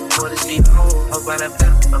rough, for the sleep home. Up by the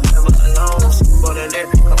block, I'm never alone. Go to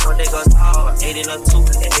there, come on, they go tall. 8 in a 2,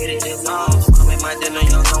 and 8 in the balls. Come in my dinner,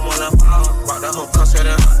 young, don't wanna fall. Rock the whole concert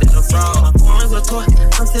and hunt in the frog. My foreigns a toy,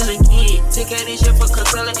 I'm still a kid. Take care of this shit for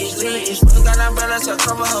Casella, it's lit. Still got umbrellas, so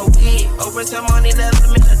cover her wig. Over some money, let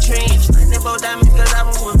them in the trench. I never diamonds, cause I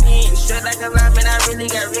was with me. Straight like a lineman, I really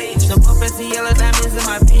got rich. The pump and yellow diamonds in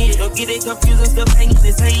my pen. Don't get it confused, I'm still banging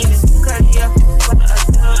this hand. It's cut here, for the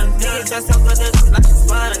done. Nigga, just so good, like a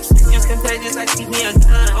sponge. It's contagious, I keep me a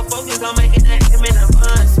gun. I'm focused on making that M in a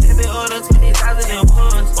fun. Every order 20,000 at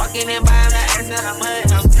once. Walking in by, I'm not asking how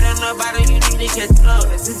much. I'm telling nobody you need to catch up.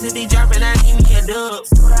 Since dropping, I need me a dub.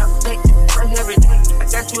 Fresh every day, I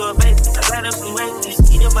got you a base. I got a few rings, you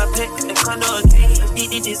see in my pet, the condo a cage. I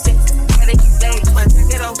did this sex, got it delayed. My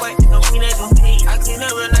ticket off white, don't mean it don't pay. I clean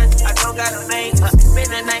it real nice, I don't got a maid. I spend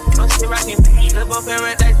the night, I'm still rockin' pain. Live on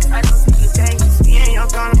paradise, I don't see the change. I'm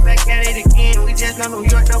gone back at it again. We just got New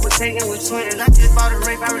York double taking with twins. I just bought a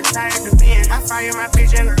rape, I retired the bin. I fire my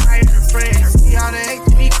bitch and I fire the friend. See all the hate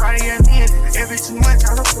to me, Cartier men. Every 2 months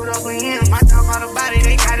I look put over him. My dog on the body,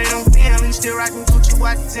 they got it on film. We still rockin' Gucci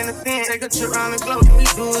watches in the pen. Take a trip around the globe, then we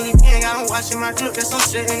do it again. Got them watching my drip, there's some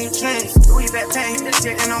shit in the trends. Louis back pain, hit the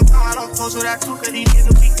shit and I'm gone. I don't post without two, cause these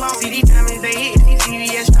niggas be clone. See these diamonds, they hit, these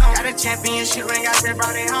VVS strong. Got a championship ring, I just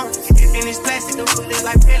brought it home. If in this plastic, the bullet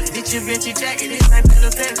like pellets. Ditch your vintage jacket, this ain't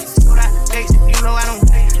Pella Pellets. So that dates, you know I don't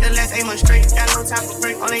play. The last 8 months straight, got no time for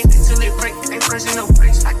break. On ain't till it break, ain't pressing no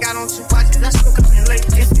brakes. I got on 2 watches, I still coming late.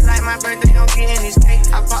 It be like my birthday, don't get in this cake.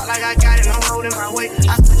 I fought like I got it, I'm holding my weight.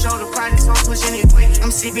 I control the project, so I'm pushing it weight.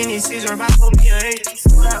 I'm sipping this scissor, if I pull me a hate.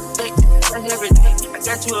 So that dates, fresh every day. I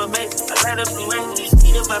got you a mate, I light up the rain. You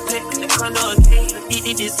speed up my pet, the condo a cage. I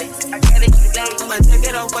did this sex, I got it delayed. My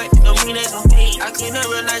ticket off white, don't mean it don't pay. I clean it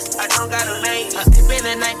real nice, I don't got a maid. I spend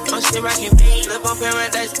the night, I'm still rockin' pain. Live on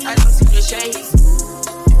paradise, I don't see the shade.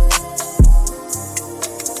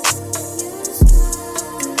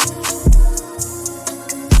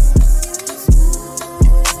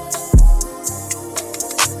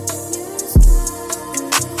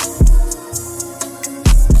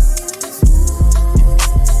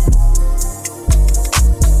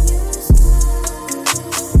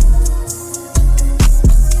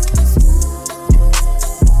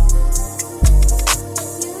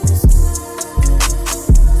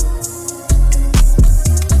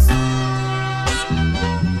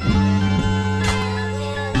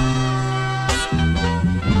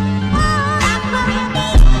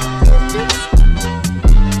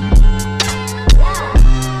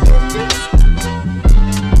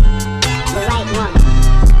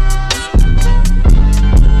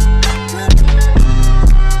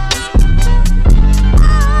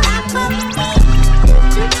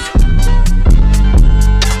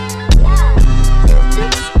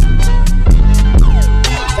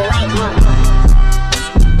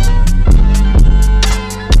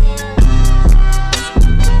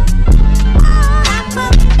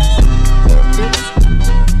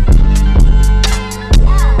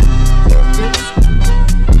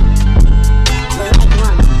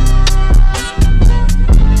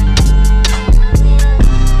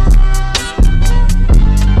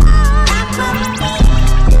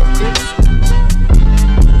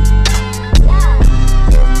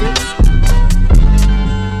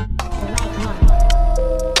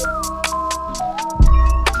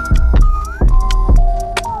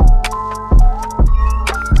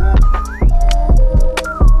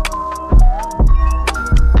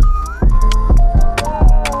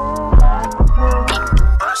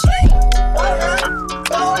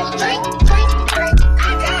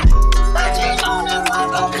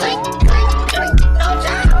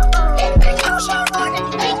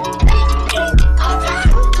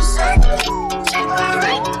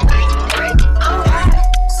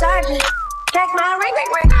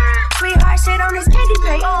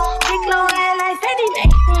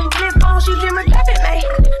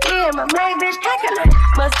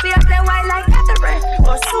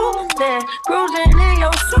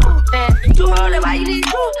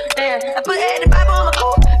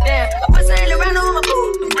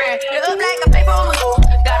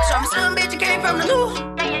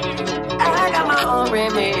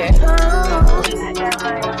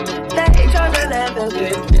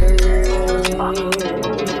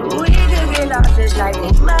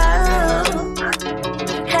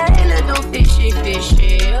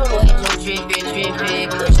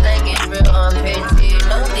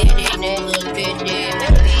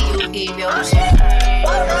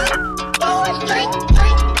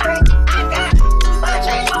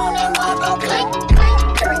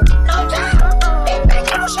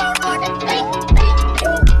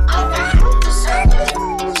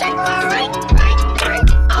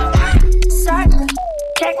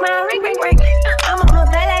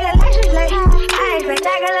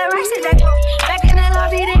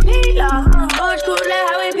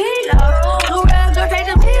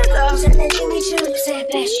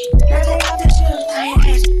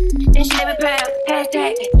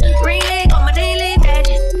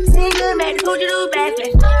 coochie do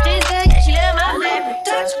backflip. She said, yeah, she love my backflip.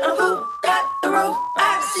 Touch my boo, got the roof, I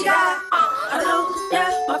see God. I know,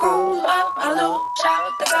 yeah, my groove up, I know,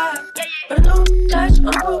 shout the God. I know, touch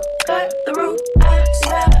my boo, got the roof, I see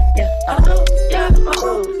God. Yeah, I know, yeah, my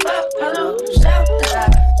groove up, I know, shout the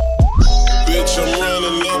God. Bitch, I'm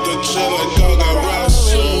running up the jet like I got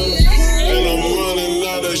rocks on me. And I'm running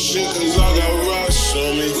out of shit cause I got rocks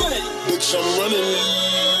on me. Bitch, I'm running.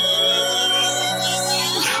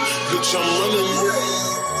 Bitch, I'm running.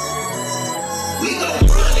 We gon'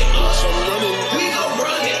 run it up. Bitch, I'm running. We gon'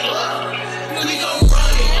 run it up. We gon'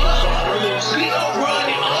 run it up. We gon' run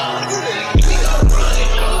it up. We gon' run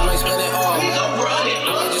it up. We might spend it all. We gon' run it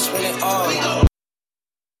up. We just spend it all. We gon'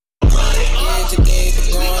 run it up. Yeah, today, but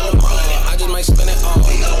going tomorrow. I just might spend it all.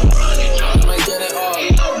 We gon' run it up. I might spend it all. We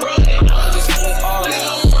gon' run it up. I just spend it all. We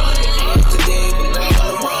gon' run it up. Yeah, today, but going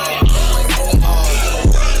tomorrow. I might spend it all. We gon'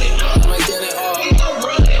 run it up. I might spend it all. We gon'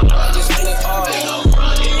 run it up. I just spend it all. We gon'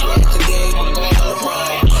 run it up. Yeah, today, but going tomorrow.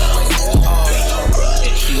 I might spend it all. We gon' run it up.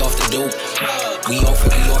 He off the dope. We off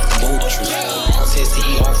it. We off the boat. Says he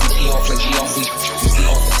off. He off like he off. We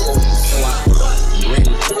off the boat. So I grin.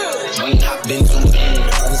 I've been through the end.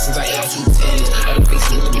 Ever since I hit 210s. Other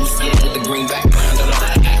faces with the blue skin. With the green background. Don't know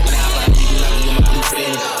how to act. When I leave you like you on my blue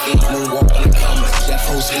fin. Fake moonwalk when I come. That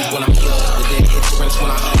whole sleep when I'm here. The dead hit sprints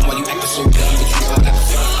when I hum. While you acting so dumb. But you all got the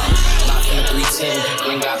fun. Lock in the 310.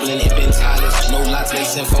 Green goblin. It been tireless. No lots. They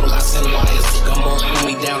send photos. I send wires. Gumballs pull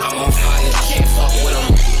me down. I'm on fire. Can't fuck with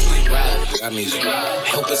them. I mean,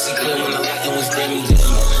 help us see clear when the lighting was dim.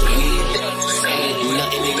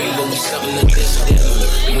 Nothing in you, but we something to this.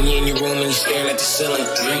 When you're in your room and you're staring at the ceiling,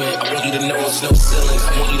 dreaming, I want you to know it's no ceilings.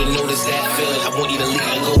 I want you to notice that feeling. I want you to leave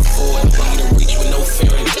and go forward. I want you to reach with no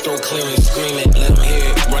fearing. Throw clearance, scream it, let them hear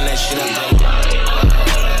it. Run that shit up like.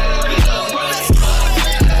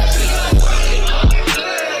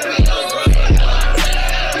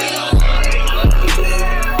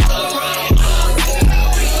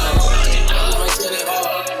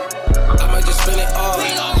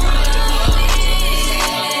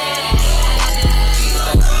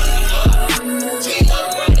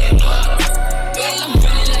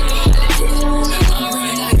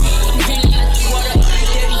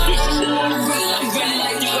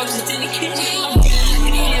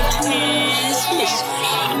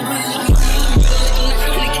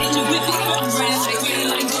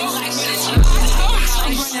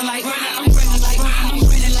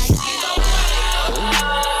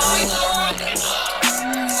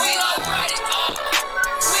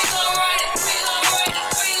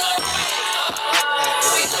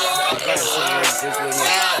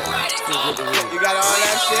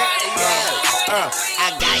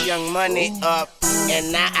 I got young money up,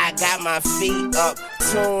 and now I got my feet up.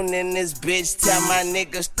 Tune in this bitch, tell my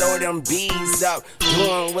niggas throw them bees up.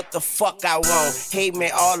 Doing what the fuck I want, hate me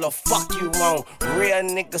all the fuck you want. Real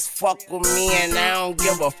niggas fuck with me, and I don't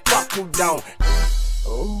give a fuck who don't.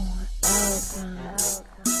 Ooh,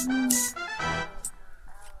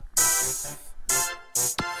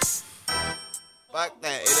 Fuck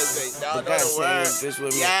that, it is a y'all know the word. Bitch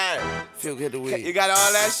with me. Yeah. Feel good to weed. You got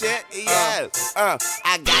all that shit? Yeah.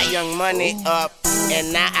 I got young money up,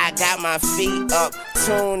 and now I got my feet up.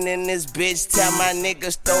 Tune in this bitch, tell my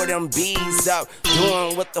niggas throw them bees up.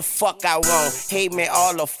 Doing what the fuck I want, hate me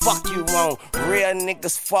all the fuck you want. Real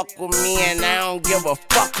niggas fuck with me, and I don't give a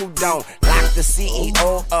fuck who don't. Lock the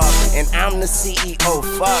CEO up, and I'm the CEO.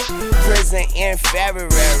 Fuck prison in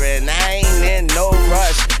February, and I ain't in no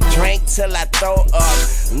rush. Drink till I throw up,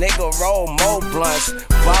 nigga roll more blunts.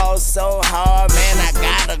 Ball so hard, man, I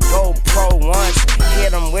gotta go pro once.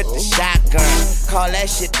 Hit him with the shotgun, call that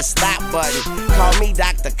shit the stop button. Call me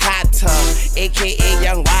Dr. Kata, aka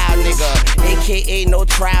Young Wild nigga, aka No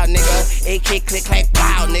Trial nigga, aka Click Clack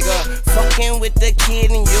Wow nigga. Fucking with the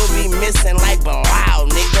kid and you'll be missing like Bilal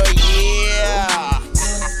nigga, yeah.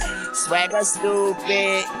 Swagger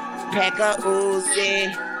stupid, pack a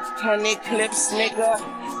Uzi, 100 clips nigga.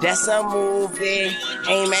 That's a movie,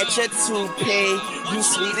 aim at your toupee. You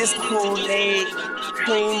sweet as Kool-Aid,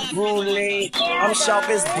 cream brulee. I'm sharp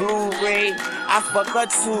as Blu-ray. I fuck her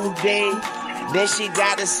today, then she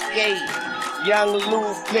gotta skate. Young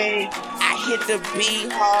Lupe, I hit the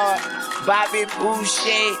beat hard. Bobby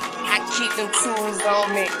Boucher, I keep them tools on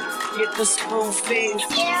me. Get the screw face,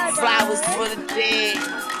 flowers for the dead.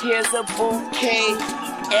 Here's a bouquet.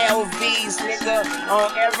 LVs, nigga, on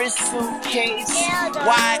every suitcase.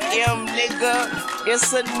 YM, nigga,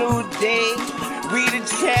 it's a new day. We the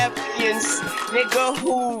champions, nigga,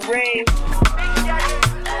 hooray.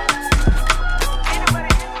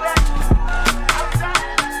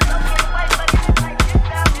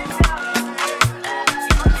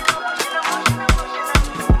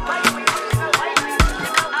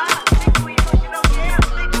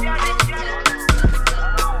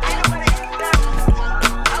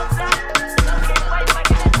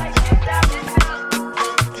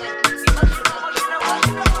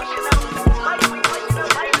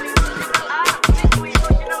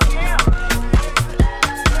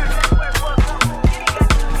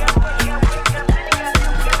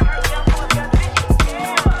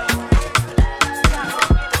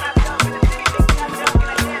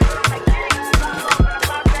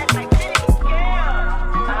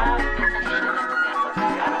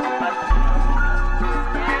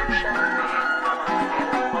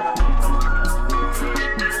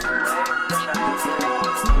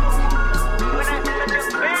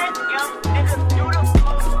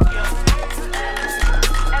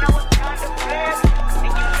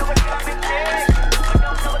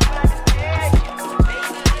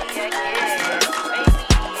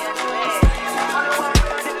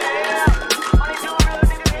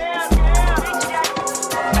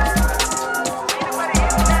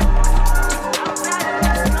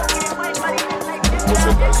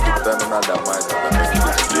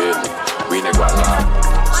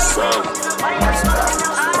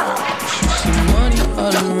 See money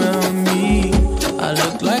all around me. I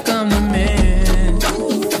look like I'm the man.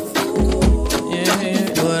 Yeah,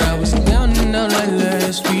 but I was down and out like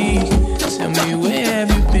last week. Tell me, where have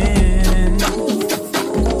you been?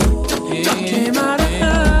 Yeah, came out of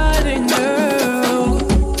hiding, girl.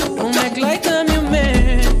 Don't act like I'm your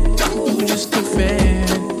man. You just a fan.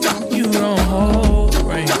 You don't hold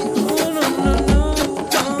right. No.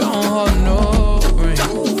 Don't hold no right.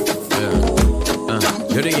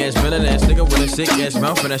 Dirty ass, villain ass nigga with a sick ass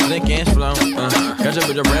mouth and a slick ass flow. Got your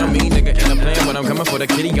bitch around me, nigga, and I'm playing when I'm coming for the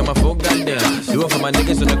kitty. Got my full goddamn. Do it for my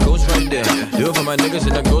niggas and the ghost right there. Do it for my niggas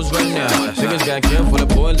and the ghost right now. Niggas got killed for the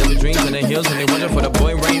boy, living dreams in the hills, and they wonder for the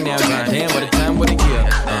boy right now. Goddamn, by the time what they kill.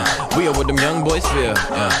 We are what them young boys feel.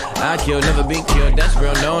 I kill, never be killed. That's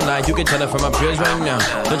real, no lie. You can tell it from my peers right now.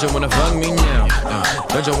 Don't you wanna fuck me now?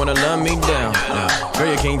 Don't you wanna love me down? Girl,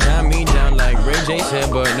 you can't tie me down like Ray J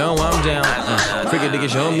said, but no, I'm down. Freaking nigga,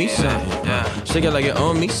 show me something. Shake it like you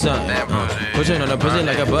owe me something. Pushing on the pussy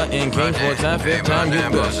like a button. Came 4 times, 5th time you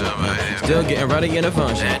go. Still getting rowdy in a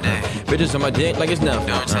function. Bitches on my dick like it's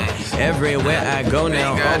nothing. Everywhere I go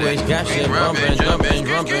now, always got shit bumping, jumping.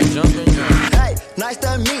 Hey, nice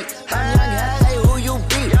to meet. I'm young, hey, who you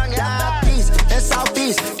be? Down east and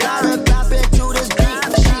southeast. Gotta bop into this beat.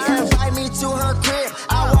 She invite me to her crib.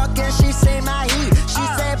 I walk in, she say my heat. She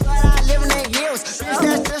said, but I live in the hills.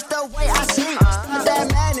 That's just the way I sleep.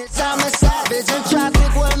 That madness, I'm a savage. In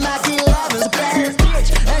traffic with Mac 11s. Bad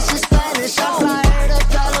bitch, and she's Spanish. I fly her to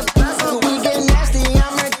Calabasas. We get nasty,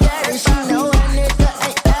 I'm her daddy. She know a nigga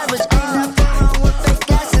ain't average. Ain't nothing wrong with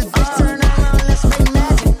fake asses. Bitch, turn around, let's make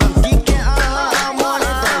magic. I'm geeking on her, I'm on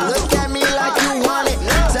it. Don't look at me like you want it.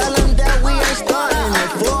 Tell them that we ain't starting it.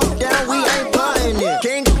 Fuck that we ain't buying it.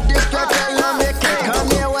 King of this stretch of limit. Can't come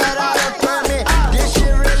here without a permit. This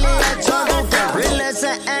shit really a jungle. The realest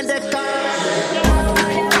and the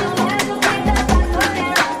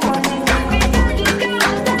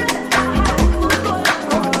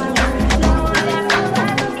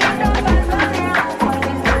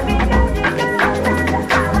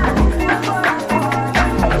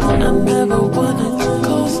I never wanted to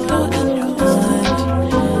co-star in your mind.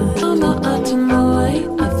 I'm not acting the way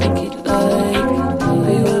I think you'd like.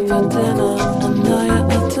 We went for dinner and now you're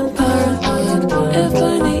acting paranoid. If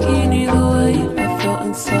only you knew the way I felt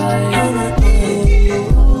inside.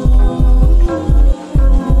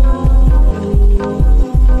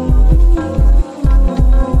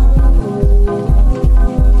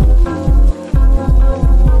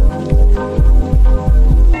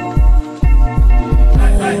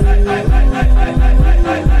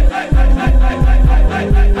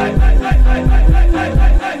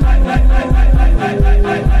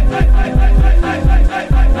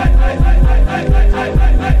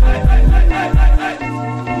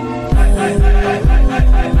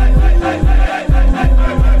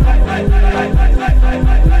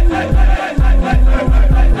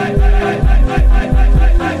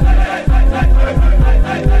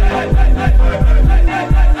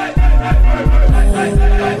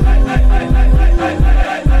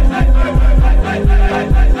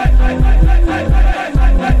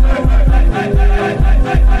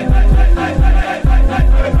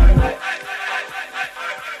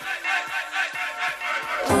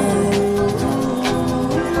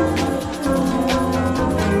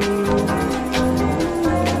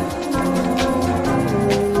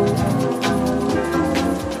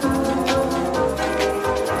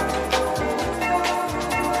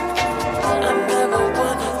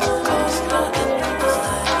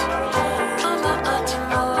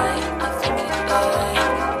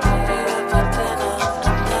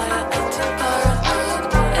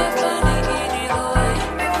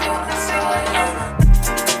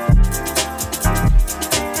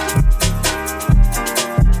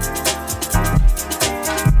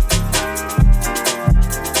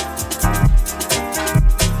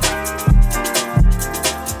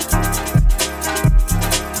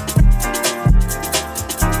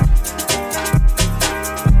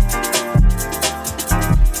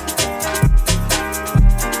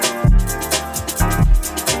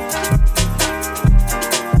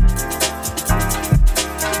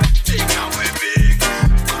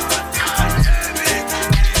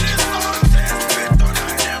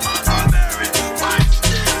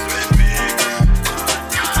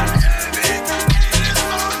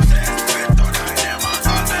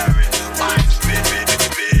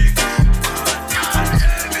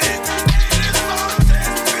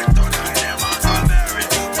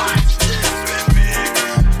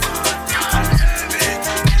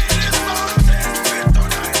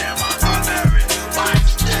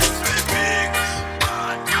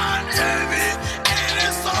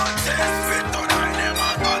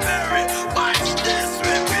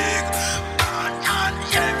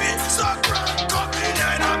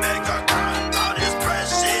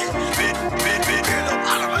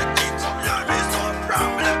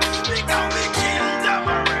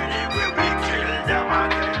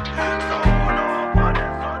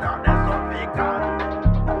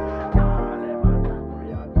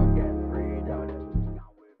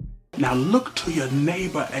 look to your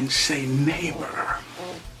neighbor and say, neighbor,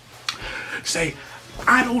 say,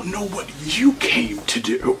 I don't know what you came to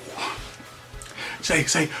do.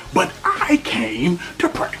 Say, but I came to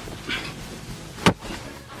pray.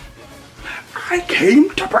 I came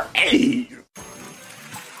to pray.